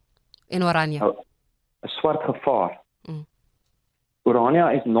in Orania? A swart gevaar?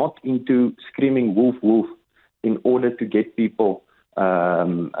 Orania is not into screaming wolf, wolf in order to get people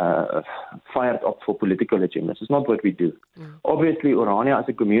fired up for political agendas. It's not what we do. Obviously, Orania as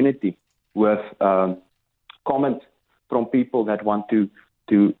a community with comments from people that want to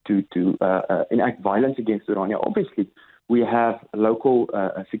enact violence against Orania. Obviously, we have a local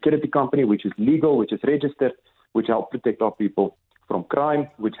security company which is legal, which is registered, which helps protect our people from crime,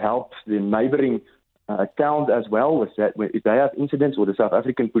 which helps the neighboring towns as well. With that, if they have incidents or the South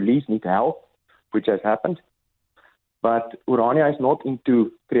African police need help, which has happened. But Orania is not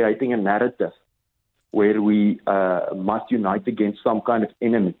into creating a narrative where we must unite against some kind of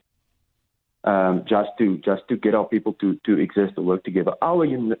enemy just to get our people to exist or work together. Our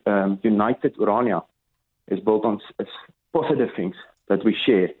united Orania is built on positive things that we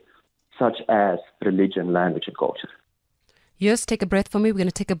share, such as religion, language, and culture. Joost, take a breath for me. We're going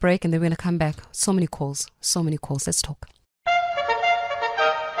to take a break and then we're going to come back. So many calls. Let's talk.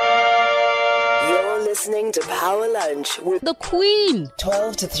 Listening to Power Lunch with the Queen.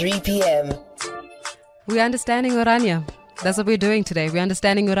 12 to 3 p.m. We're understanding Orania. That's what we're doing today. We're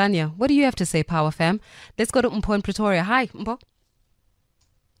understanding Orania. What do you have to say, Power Fam? Let's go to Mpho in Pretoria. Hi, Mpho.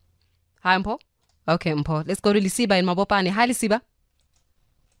 Hi, Mpho. Okay, Mpho. Let's go to Lisiba in Mabopane. Hi, Lisiba.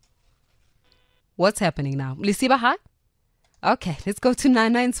 What's happening now? Lisiba, hi. Okay, let's go to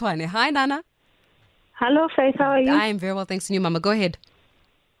Nana in Swane. Hi, Nana. Hello, Faith. How are you? I am very well, thanks to you, Mama. Go ahead.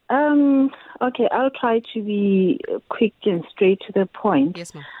 Okay, I'll try to be quick and straight to the point.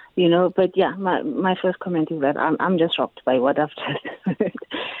 Yes, ma'am. You know, but yeah, my first comment is that I'm just shocked by what I've just heard,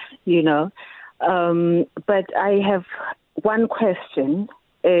 you know. But I have one question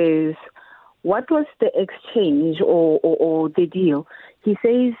is, what was the exchange or the deal? He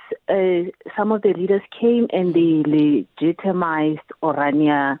says some of the leaders came and they legitimized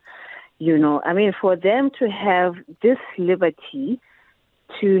Orania, you know. I mean, for them to have this liberty,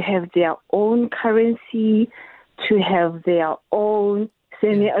 to have their own currency, to have their own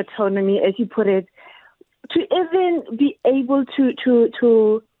semi-autonomy, as you put it, to even be able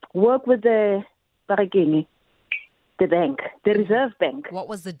to work with the bank, the Reserve Bank. What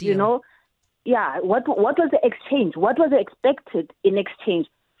was the deal? You know, yeah. What was the exchange? What was expected in exchange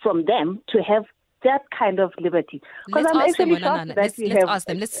from them to have that kind of liberty? Let's ask them. Let's ask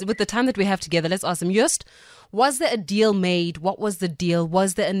them. With the time that we have together, let's ask them. Joost, was there a deal made? What was the deal?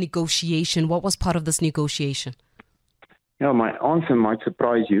 Was there a negotiation? What was part of this negotiation? Yeah, my answer might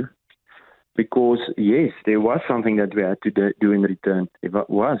surprise you, because yes, there was something that we had to do in return. There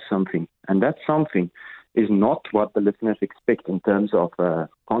was something, and that something is not what the listeners expect in terms of a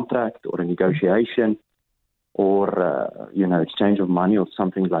contract or a negotiation or, exchange of money or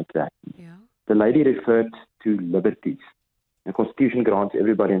something like that. Yeah. The lady referred to liberties. The Constitution grants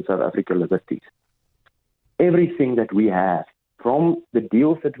everybody in South Africa liberties. Everything that we have, from the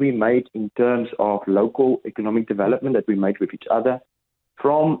deals that we made in terms of local economic development that we made with each other,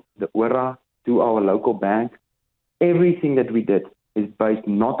 from the URA to our local bank, everything that we did is based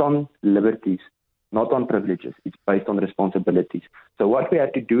not on liberties, not on privileges. It's based on responsibilities. So what we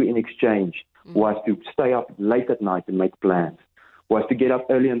had to do in exchange was to stay up late at night and make plans, was to get up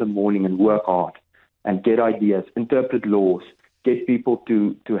early in the morning and work hard and get ideas, interpret laws, get people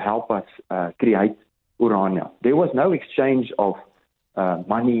to help us create Orania. There was no exchange of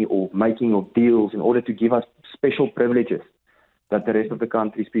money or making of deals in order to give us special privileges that the rest of the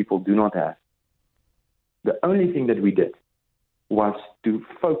country's people do not have. The only thing that we did was to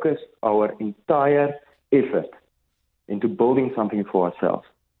focus our entire effort into building something for ourselves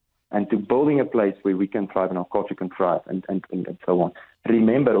and to building a place where we can thrive and our culture can thrive and so on.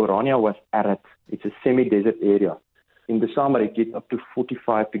 Remember, Orania was arid. It's a semi-desert area. In the summer, it gets up to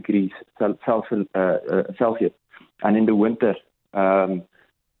 45 degrees Celsius. And in the winter,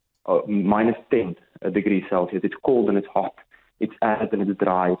 minus 10 degrees Celsius. It's cold and it's hot. It's arid and it's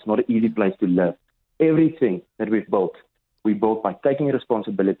dry. It's not an easy place to live. Everything that we built by taking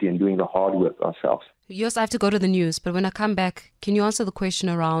responsibility and doing the hard work ourselves. Yes, I have to go to the news, but when I come back, can you answer the question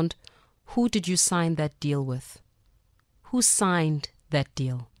around who did you sign that deal with? Who signed that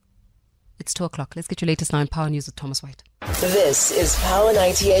deal? It's 2 o'clock. Let's get your latest now in Power News with Thomas White. This is Power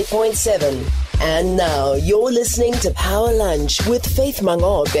 98.7. And now you're listening to Power Lunch with Faith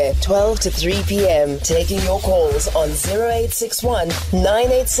Mangobe, 12 to 3 p.m. Taking your calls on 0861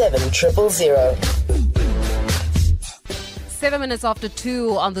 987 000. 7 minutes after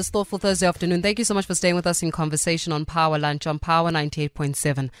 2 on this thoughtful Thursday afternoon. Thank you so much for staying with us in conversation on Power Lunch on Power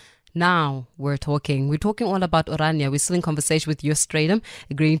 98.7. Now we're talking all about Orania. We're still in conversation with Joost Strydom,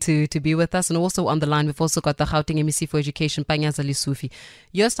 agreeing to be with us. And also on the line, we've also got the Gauteng MEC for Education, Lesufi.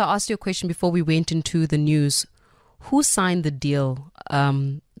 Joost, I asked you a question before we went into the news. Who signed the deal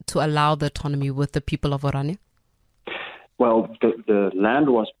to allow the autonomy with the people of Orania? Well, the land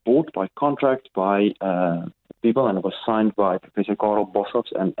was bought by contract by people, and it was signed by Professor Karel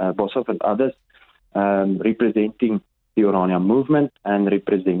Boshoff and others, representing the Orania movement and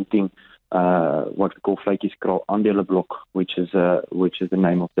representing what we call Vletjieskraal Aandelenblok, which is the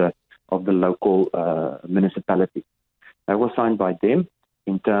name of the local municipality. That was signed by them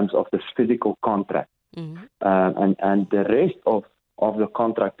in terms of the physical contract, and the rest of the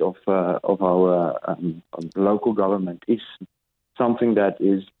contract of our local government is something that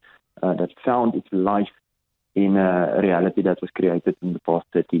found its life in a reality that was created in the past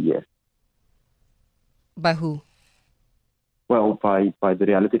 30 years. By who? Well, by the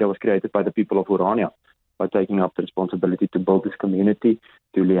reality that was created by the people of Orania, by taking up the responsibility to build this community,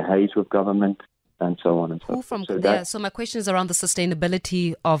 to liaise with government, and so on and so Who from forth. there? So my question is around the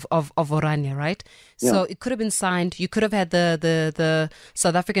sustainability of Orania, right? So it could have been signed. You could have had the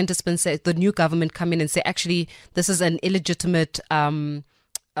South African the new government come in and say, actually, this is an illegitimate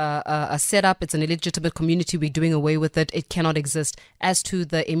a setup. It's an illegitimate community. We're doing away with it. It cannot exist. As to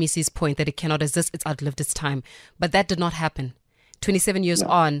the MEC's point that it cannot exist, it's outlived its time. But that did not happen. 27 years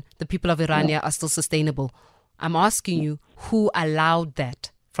on, the people of Orania are still sustainable. I'm asking you, who allowed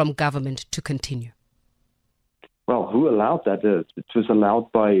that from government to continue? Well, who allowed that? It was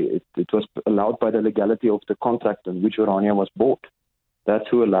allowed by the legality of the contract in which Orania was bought. That's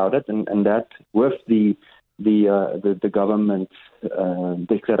who allowed it, and that with the government's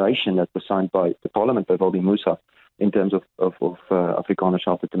declaration that was signed by the Parliament by Valdi Musa in terms of Afrikaner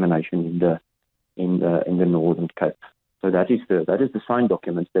self-determination in the Northern Cape. So that is the signed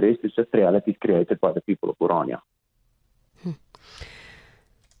documents. The rest is just realities created by the people of Orania.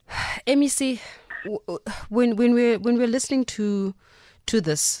 MEC, when we're listening to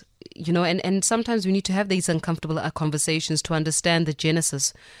this, and sometimes we need to have these uncomfortable conversations to understand the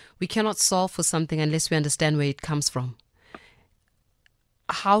genesis. We cannot solve for something unless we understand where it comes from.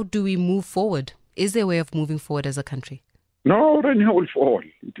 How do we move forward? Is there a way of moving forward as a country? No, Orania will fall.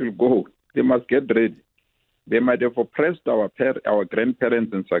 It will go. They must get ready. They might have oppressed our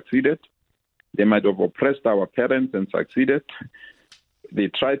grandparents and succeeded. They might have oppressed our parents and succeeded. They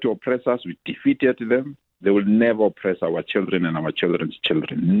tried to oppress us. We defeated them. They will never oppress our children and our children's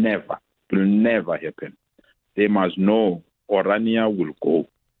children. Never. It will never happen. They must know Orania will go.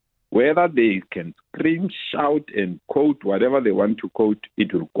 Whether they can scream, shout, and quote whatever they want to quote,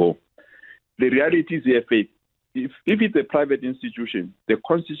 it will go. The reality is here, Faith. if it's a private institution, the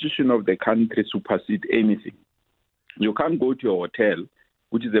constitution of the country supersedes anything. You can't go to a hotel,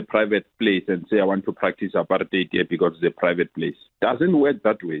 which is a private place, and say, I want to practice apartheid here because it's a private place. Doesn't work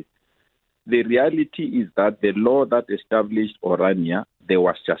that way. The reality is that the law that established Orania, there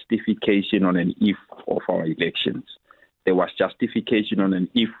was justification on an if of our elections. There was justification on an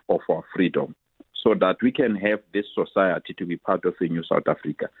if of our freedom, so that we can have this society to be part of a new South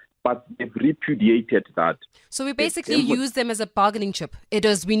Africa. But they've repudiated that. So we basically used them as a bargaining chip. It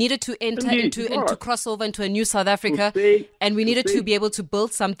was, we needed to enter and to cross over into a new South Africa, and we needed to be able to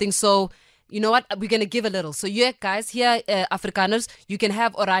build something. So, you know what, we're going to give a little. So you guys here, Afrikaners, you can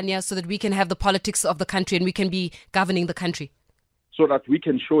have Orania so that we can have the politics of the country and we can be governing the country. So that we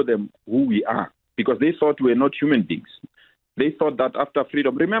can show them who we are. Because they thought we were not human beings. They thought that after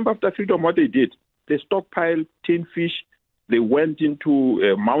freedom, remember after freedom what they did? They stockpiled tin fish. They went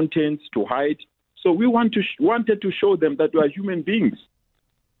into mountains to hide. So we wanted to show them that we are human beings.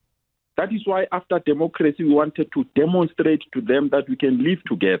 That is why after democracy, we wanted to demonstrate to them that we can live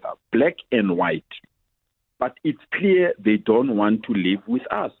together, black and white. But it's clear they don't want to live with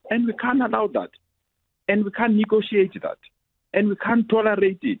us. And we can't allow that. And we can't negotiate that. And we can't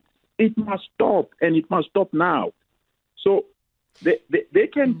tolerate it. It must stop, and it must stop now. So they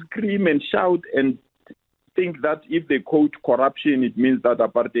can scream and shout and think that if they quote corruption, it means that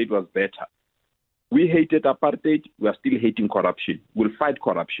apartheid was better. We hated apartheid. We are still hating corruption. We'll fight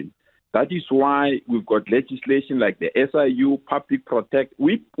corruption. That is why we've got legislation like the SIU, Public Protect.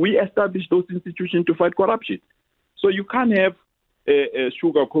 We established those institutions to fight corruption. So you can't have a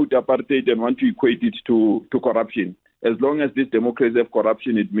sugarcoat apartheid and want to equate it to corruption. As long as this democracy have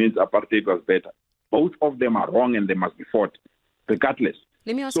corruption, it means apartheid was better. Both of them are wrong and they must be fought, regardless.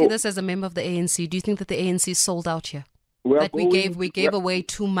 Let me ask you this as a member of the ANC. Do you think that the ANC sold out here? That we gave away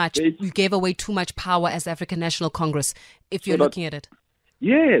too much. We gave away too much power as African National Congress, if you're looking at it.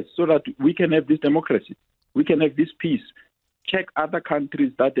 Yes, so that we can have this democracy. We can have this peace. Check other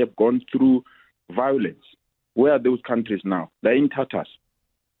countries that have gone through violence. Where are those countries now? They're in tatters.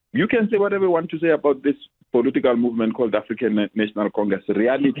 You can say whatever you want to say about this political movement called African National Congress. The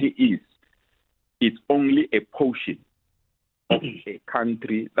reality is it's only a portion of a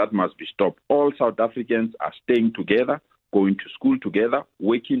country that must be stopped. All South Africans are staying together, going to school together,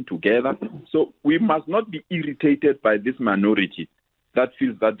 working together. So we must not be irritated by this minority that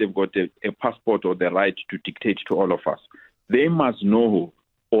feels that they've got a passport or the right to dictate to all of us. They must know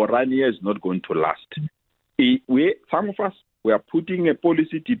Orania is not going to last. Some of us, we are putting a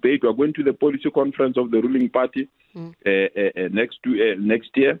policy debate. We are going to the policy conference of the ruling party next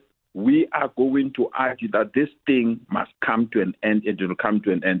year. We are going to argue that this thing must come to an end. It will come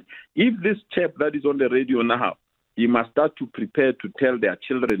to an end. If this chap that is on the radio now, he must start to prepare to tell their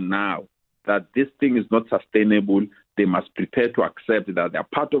children now that this thing is not sustainable. They must prepare to accept that they are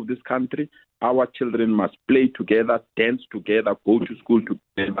part of this country. Our children must play together, dance together, go to school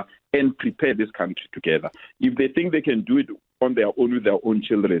together, and prepare this country together. If they think they can do it on their own with their own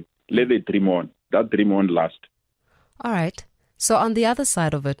children, let them dream on. That dream on last. All right. So on the other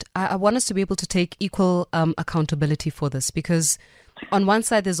side of it, I want us to be able to take equal accountability for this, because on one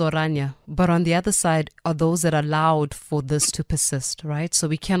side there's Orania, but on the other side are those that allowed for this to persist, right? So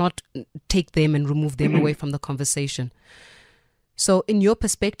we cannot take them and remove them away from the conversation. So in your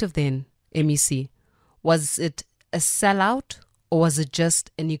perspective then, MEC, was it a sellout or was it just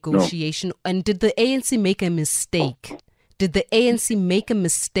a negotiation? No. And did the ANC make a mistake? Did the ANC make a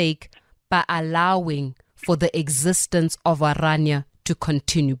mistake by allowing for the existence of Orania to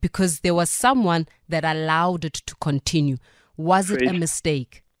continue? Because there was someone that allowed it to continue. Was it a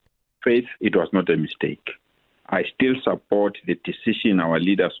mistake? Faith, it was not a mistake. I still support the decision our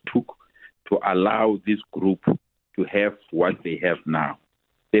leaders took to allow this group to have what they have now.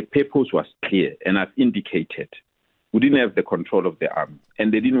 The purpose was clear, and I've indicated. We didn't have the control of the army,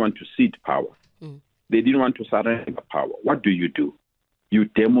 and they didn't want to cede power. They didn't want to surrender power. What do? You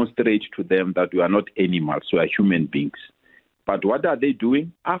demonstrate to them that we are not animals, we are human beings. But what are they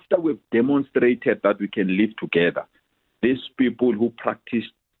doing? After we've demonstrated that we can live together, these people who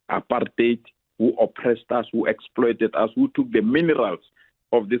practiced apartheid, who oppressed us, who exploited us, who took the minerals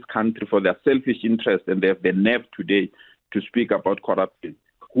of this country for their selfish interest, and they have the nerve today to speak about corruption,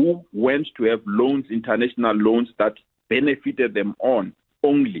 who went to have loans, international loans that benefited them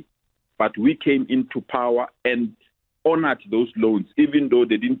only. But we came into power and honored those loans, even though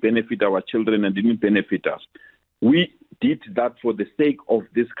they didn't benefit our children and didn't benefit us. We did that for the sake of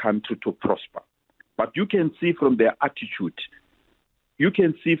this country to prosper. But you can see from their attitude, you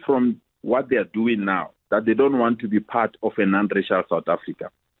can see from what they are doing now, that they don't want to be part of a non-racial South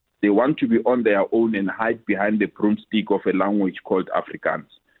Africa. They want to be on their own and hide behind the broomstick of a language called Afrikaans,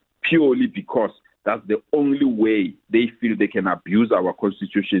 purely because that's the only way they feel they can abuse our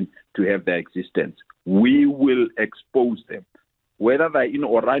constitution to have their existence. We will expose them. Whether they're in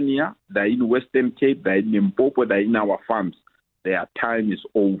Orania, they're in Western Cape, they're in Limpopo, they're in our farms, their time is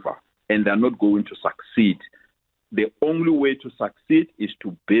over and they're not going to succeed. The only way to succeed is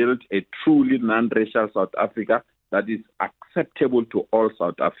to build a truly non-racial South Africa that is acceptable to all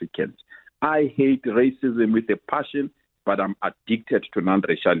South Africans. I hate racism with a passion, but I'm addicted to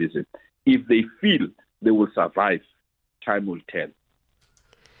non-racialism. If they feel they will survive, time will tell.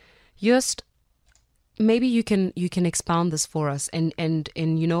 Joost, maybe you can expound this for us, and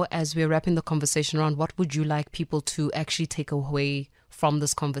you know, as we're wrapping the conversation around, what would you like people to actually take away from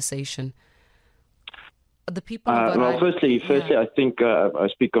this conversation? The people. Well, firstly, I think I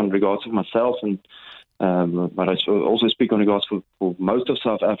speak on regards of myself, and but I also speak on regards for most of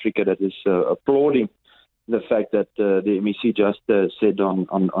South Africa that is applauding the fact that the MEC just said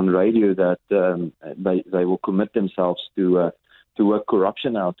on radio that they will commit themselves to work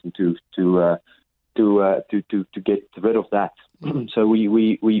corruption out and to get rid of that. So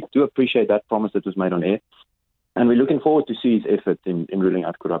we do appreciate that promise that was made on air, and we're looking forward to see his effort in ruling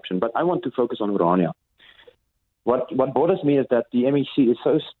out corruption. But I want to focus on Orania. What bothers me is that the MEC is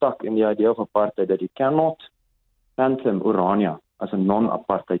so stuck in the idea of apartheid that he cannot fathom Orania as a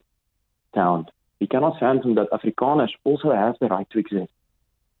non-apartheid town. He cannot fathom that Afrikaners also have the right to exist.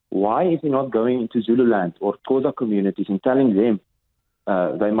 Why is he not going into Zululand or Xhosa communities and telling them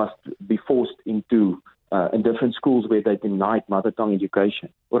they must be forced into in different schools where they denied mother tongue education?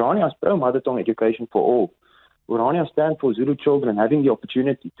 Orania is pro-mother tongue education for all. Orania stands for Zulu children having the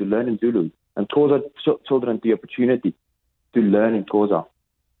opportunity to learn in Zulu, and Xhosa children the opportunity to learn in Xhosa.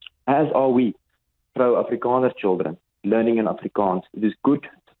 As are we, pro-Afrikaner children, learning in Afrikaans. It is good,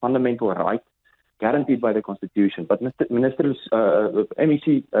 it's a fundamental right, guaranteed by the Constitution. But MEC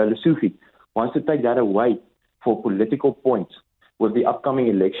Lesufi wants to take that away for political points with the upcoming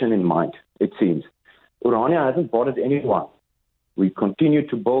election in mind, it seems. Orania hasn't bothered anyone. We continue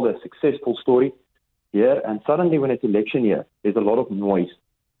to build a successful story here, and suddenly when it's election year, there's a lot of noise.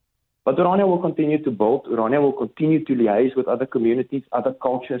 But Orania will continue to build. Orania will continue to liaise with other communities, other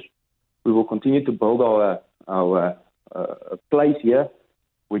cultures. We will continue to build our place here,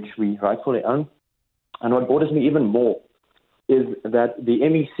 which we rightfully own. And what bothers me even more is that the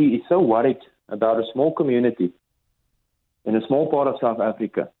MEC is so worried about a small community in a small part of South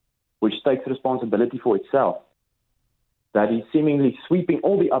Africa, which takes responsibility for itself, that he's seemingly sweeping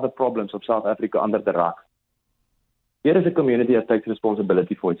all the other problems of South Africa under the rug. Here is a community that takes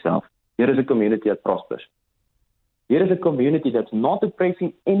responsibility for itself. Here is a community that prospers. Here is a community that's not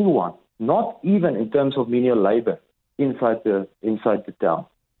oppressing anyone, not even in terms of menial labor inside the town.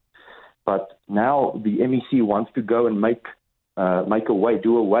 But now the MEC wants to go and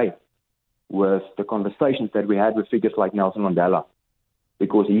do away with the conversations that we had with figures like Nelson Mandela,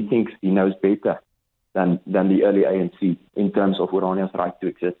 because he thinks he knows better than the early ANC in terms of Orania's right to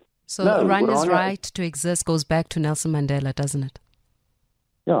exist. So Orania's right to exist goes back to Nelson Mandela, doesn't it?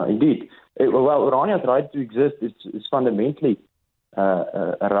 Yeah, indeed. Well, Orania's right to exist is fundamentally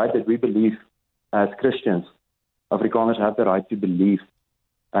a right that we believe as Christians. Afrikaners have the right to believe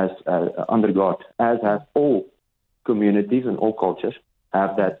as under God, as have all communities and all cultures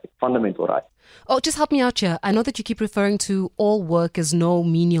have that fundamental right. Oh, just help me out here. I know that you keep referring to all work as no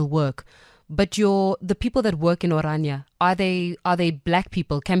menial work, but the people that work in Orania, are they black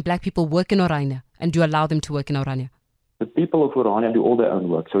people? Can black people work in Orania? And do you allow them to work in Orania? The people of Orania do all their own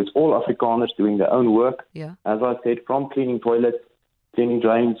work. So it's all Afrikaners doing their own work. Yeah. As I said, from cleaning toilets, cleaning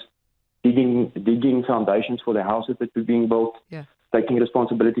drains, digging foundations for the houses that are being built, taking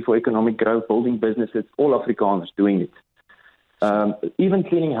responsibility for economic growth, building businesses, all Afrikaners doing it. Even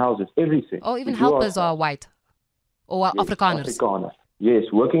cleaning houses, everything. Oh, even helpers are white or Afrikaners. Afrikaners. Yes,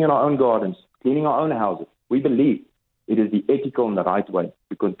 working in our own gardens, cleaning our own houses. We believe it is the ethical and the right way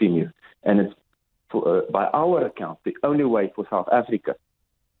to continue. And it's, by our account, the only way for South Africa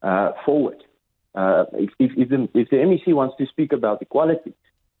forward. If the MEC wants to speak about equality,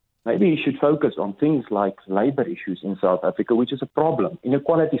 maybe he should focus on things like labor issues in South Africa, which is a problem.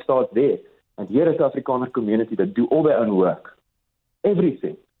 Inequality starts there. And here is the Afrikaner community that do all their own work.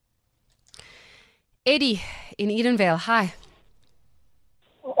 Everything. Eddie in Edenvale, hi.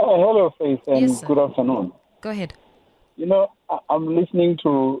 Hello, Faith, and Yes, good afternoon. Go ahead. You know, I'm listening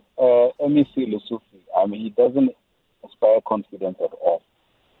to MEC Lesufi. He doesn't inspire confidence at all.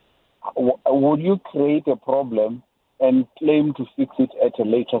 Would you create a problem and claim to fix it at a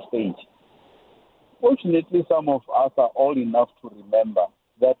later stage? Fortunately, some of us are old enough to remember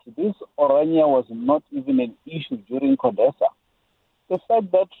that this Orania was not even an issue during CODESA. The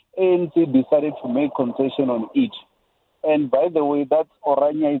fact that ANC decided to make concession on it, and by the way, that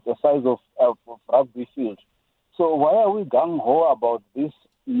Orania is the size of rugby field. So why are we gung-ho about this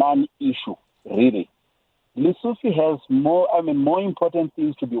non-issue, really? Lesufi has more important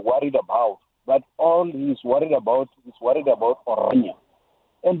things to be worried about, but all he's worried about Orania.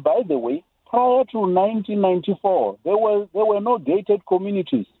 And by the way, prior to 1994, there were no gated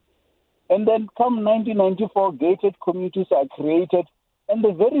communities. And then come 1994, gated communities are created, and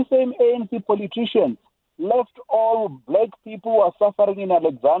the very same ANC politicians left all black people who are suffering in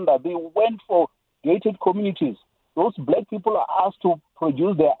Alexander. They went for gated communities. Those black people are asked to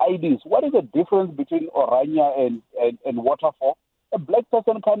produce their IDs. What is the difference between Orania and Waterfall? A black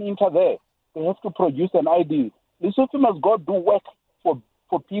person can't enter there. They have to produce an ID. Lesufi must go do work for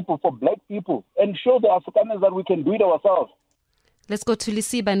people, for black people, and show the Afrikaners that we can do it ourselves. Let's go to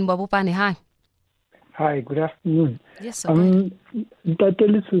Lisiba and Babupane. Hi. Hi, good afternoon. Yes, sir.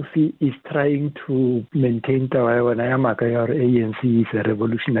 Lesufi is trying to maintain Tawayanamaka, or ANC is a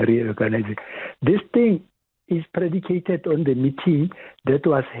revolutionary organization. This thing is predicated on the meeting that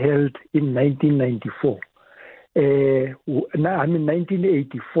was held in 1994.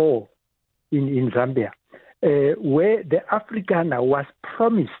 1984 in Zambia, where the Afrikaner was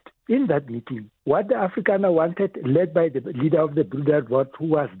promised in that meeting. What the Afrikaner wanted, led by the leader of the Broederwoord, who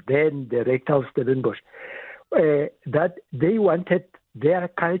was then the rector of Stellenbosch, that they wanted their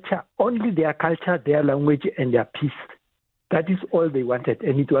culture, only their culture, their language, and their peace. That is all they wanted,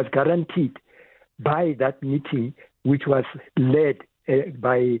 and it was guaranteed by that meeting, which was led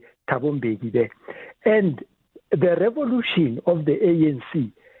by Thabo Mbeki there. And the revolution of the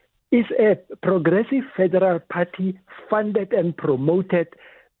ANC is a progressive federal party funded and promoted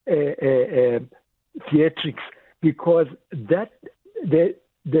theatrics, because that the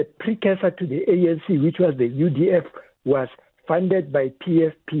precursor to the ANC, which was the UDF, was funded by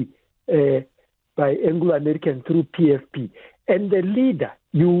PFP, by Anglo-American through PFP. And the leader,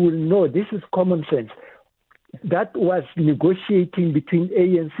 you will know, this is common sense, that was negotiating between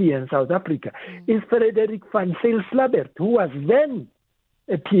ANC and South Africa, is Frederick van Zyl-Slabbert, who was then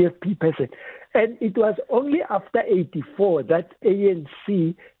a PFP person. And it was only after 84 that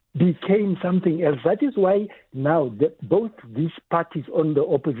ANC became something else. That is why now both these parties on the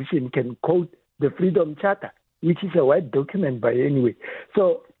opposition can quote the Freedom Charter, which is a white document by anyway.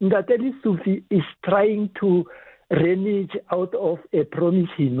 So Ngateli Sufi is trying to renege out of a promise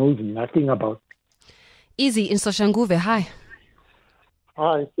he knows nothing about. Easy in Soshanguve. Hi.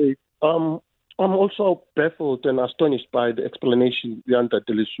 Hi, Faith. I'm also baffled and astonished by the explanation behind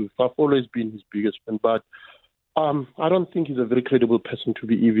Ngateli Sufi. I've always been his biggest fan, but I don't think he's a very credible person to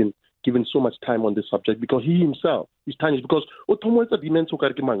be even given so much time on this subject, because he himself is tarnished. Because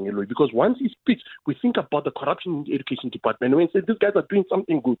once he speaks, we think about the corruption in the education department. We say these guys are doing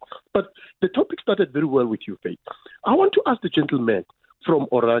something good. But the topic started very well with you, Faith. I want to ask the gentleman from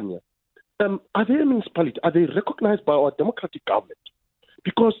Orania, are they a municipality? Are they recognized by our democratic government?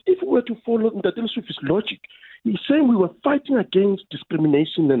 Because if we were to follow Ngateli Sufi's logic, he's saying we were fighting against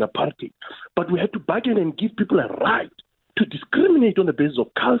discrimination and apartheid, but we had to bargain and give people a right to discriminate on the basis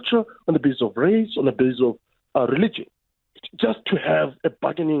of culture, on the basis of race, on the basis of religion, just to have a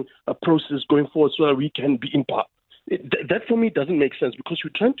bargaining process going forward so that we can be in power. That for me doesn't make sense, because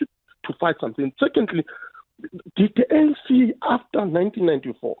you're trying to fight something. Secondly, did the ANC after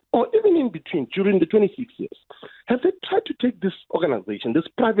 1994, or even in between, during the 26 years, have they tried to take this organization, this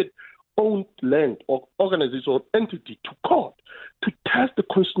private-owned land or organization or entity, to court to test the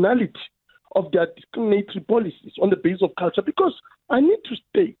constitutionality of their discriminatory policies on the basis of culture? Because I need to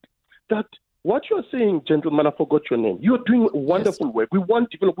state that what you are saying, gentlemen, I forgot your name, you are doing wonderful work. We want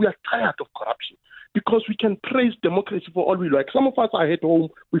development. We are tired of corruption, because we can praise democracy for all we like. Some of us are at home,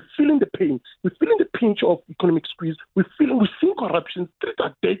 we're feeling the pain, we're feeling the pinch of economic squeeze, we're seeing corruption, streets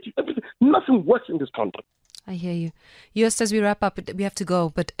are dirty, everything. Nothing works in this country. I hear you. Joost, as we wrap up, we have to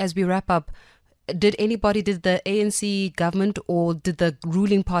go, but as we wrap up, did the ANC government or did the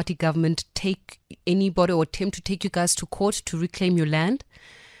ruling party government take anybody or attempt to take you guys to court to reclaim your land?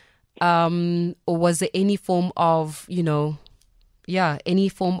 Or was there any form of,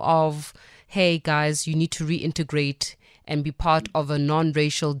 hey guys, you need to reintegrate and be part of a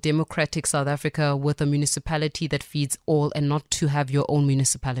non-racial democratic South Africa with a municipality that feeds all, and not to have your own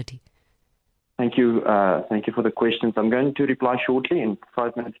municipality? Thank you. Thank you for the questions. I'm going to reply shortly. In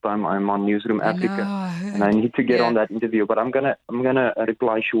 5 minutes' time, I'm on Newsroom Africa, and I need to get on that interview. But I'm gonna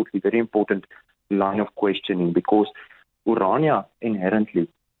reply shortly. Very important line of questioning, because Orania inherently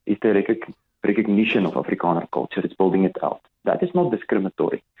is the recognition of Afrikaner culture. It's building it out. That is not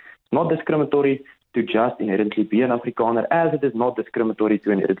discriminatory. It's not discriminatory to just inherently be an Afrikaner, as it is not discriminatory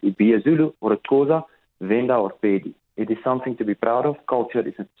to inherently be a Zulu or a Xhosa, Venda or Pedi. It is something to be proud of. Culture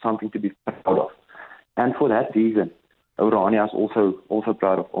is something to be proud of. And for that reason, Orania is also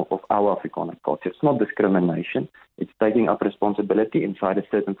proud of our Afrikaner culture. It's not discrimination. It's taking up responsibility inside a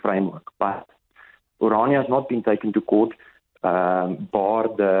certain framework. But Orania has not been taken to court, bar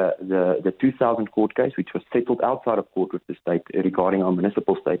the 2000 court case, which was settled outside of court with the state regarding our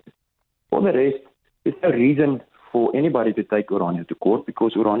municipal status. For the rest, there's no reason for anybody to take Orania to court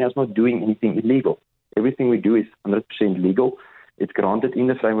because Orania is not doing anything illegal. Everything we do is 100% legal. It's granted in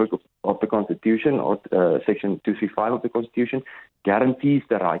the framework of the Constitution, or Section 235 of the Constitution, guarantees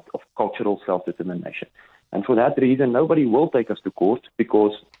the right of cultural self-determination. And for that reason, nobody will take us to court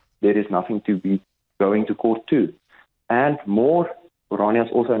because there is nothing to be going to court to. And more, Orania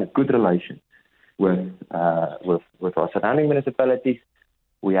is also in a good relation with our surrounding municipalities.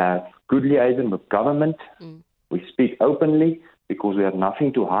 We have good liaison with government. We speak openly because we have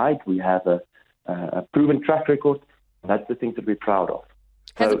nothing to hide. We have a proven track record. That's the thing to be proud of.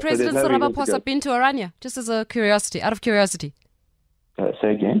 Has the President Ramaphosa been to Orania? Just as a curiosity, out of curiosity.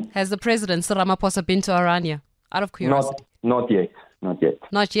 Say again? Has the President Ramaphosa been to Orania? Out of curiosity. Not yet. Not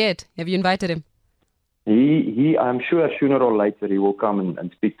yet. Have you invited him? He I'm sure sooner or later he will come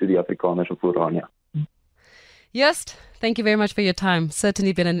and speak to the Afrikaners of Orania. Joost, thank you very much for your time.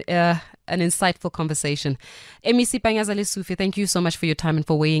 Certainly been an insightful conversation. MEC Panyaza Lesufi, thank you so much for your time and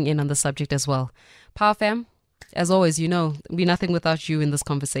for weighing in on the subject as well. Power Fam, as always, you know, we're nothing without you in this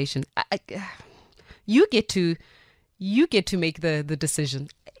conversation. You get to make the decision.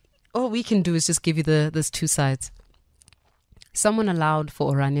 All we can do is just give you those two sides. Someone allowed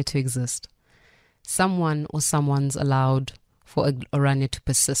for Orania to exist. Someone or someone's allowed for Orania to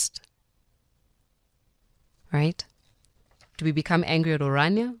persist. Right? Do we become angry at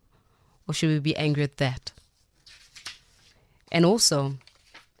Orania, or should we be angry at that? And also,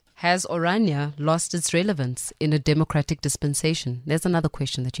 has Orania lost its relevance in a democratic dispensation? There's another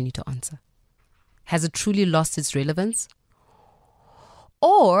question that you need to answer. Has it truly lost its relevance?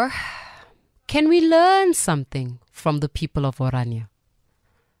 Or can we learn something from the people of Orania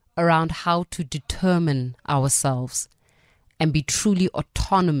around how to determine ourselves and be truly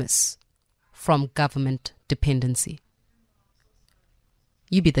autonomous from government dependency?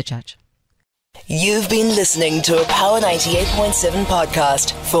 You be the judge. You've been listening to a Power 98.7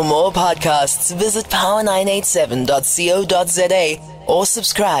 podcast. For more podcasts, visit power987.co.za or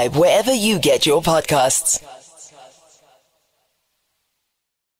subscribe wherever you get your podcasts.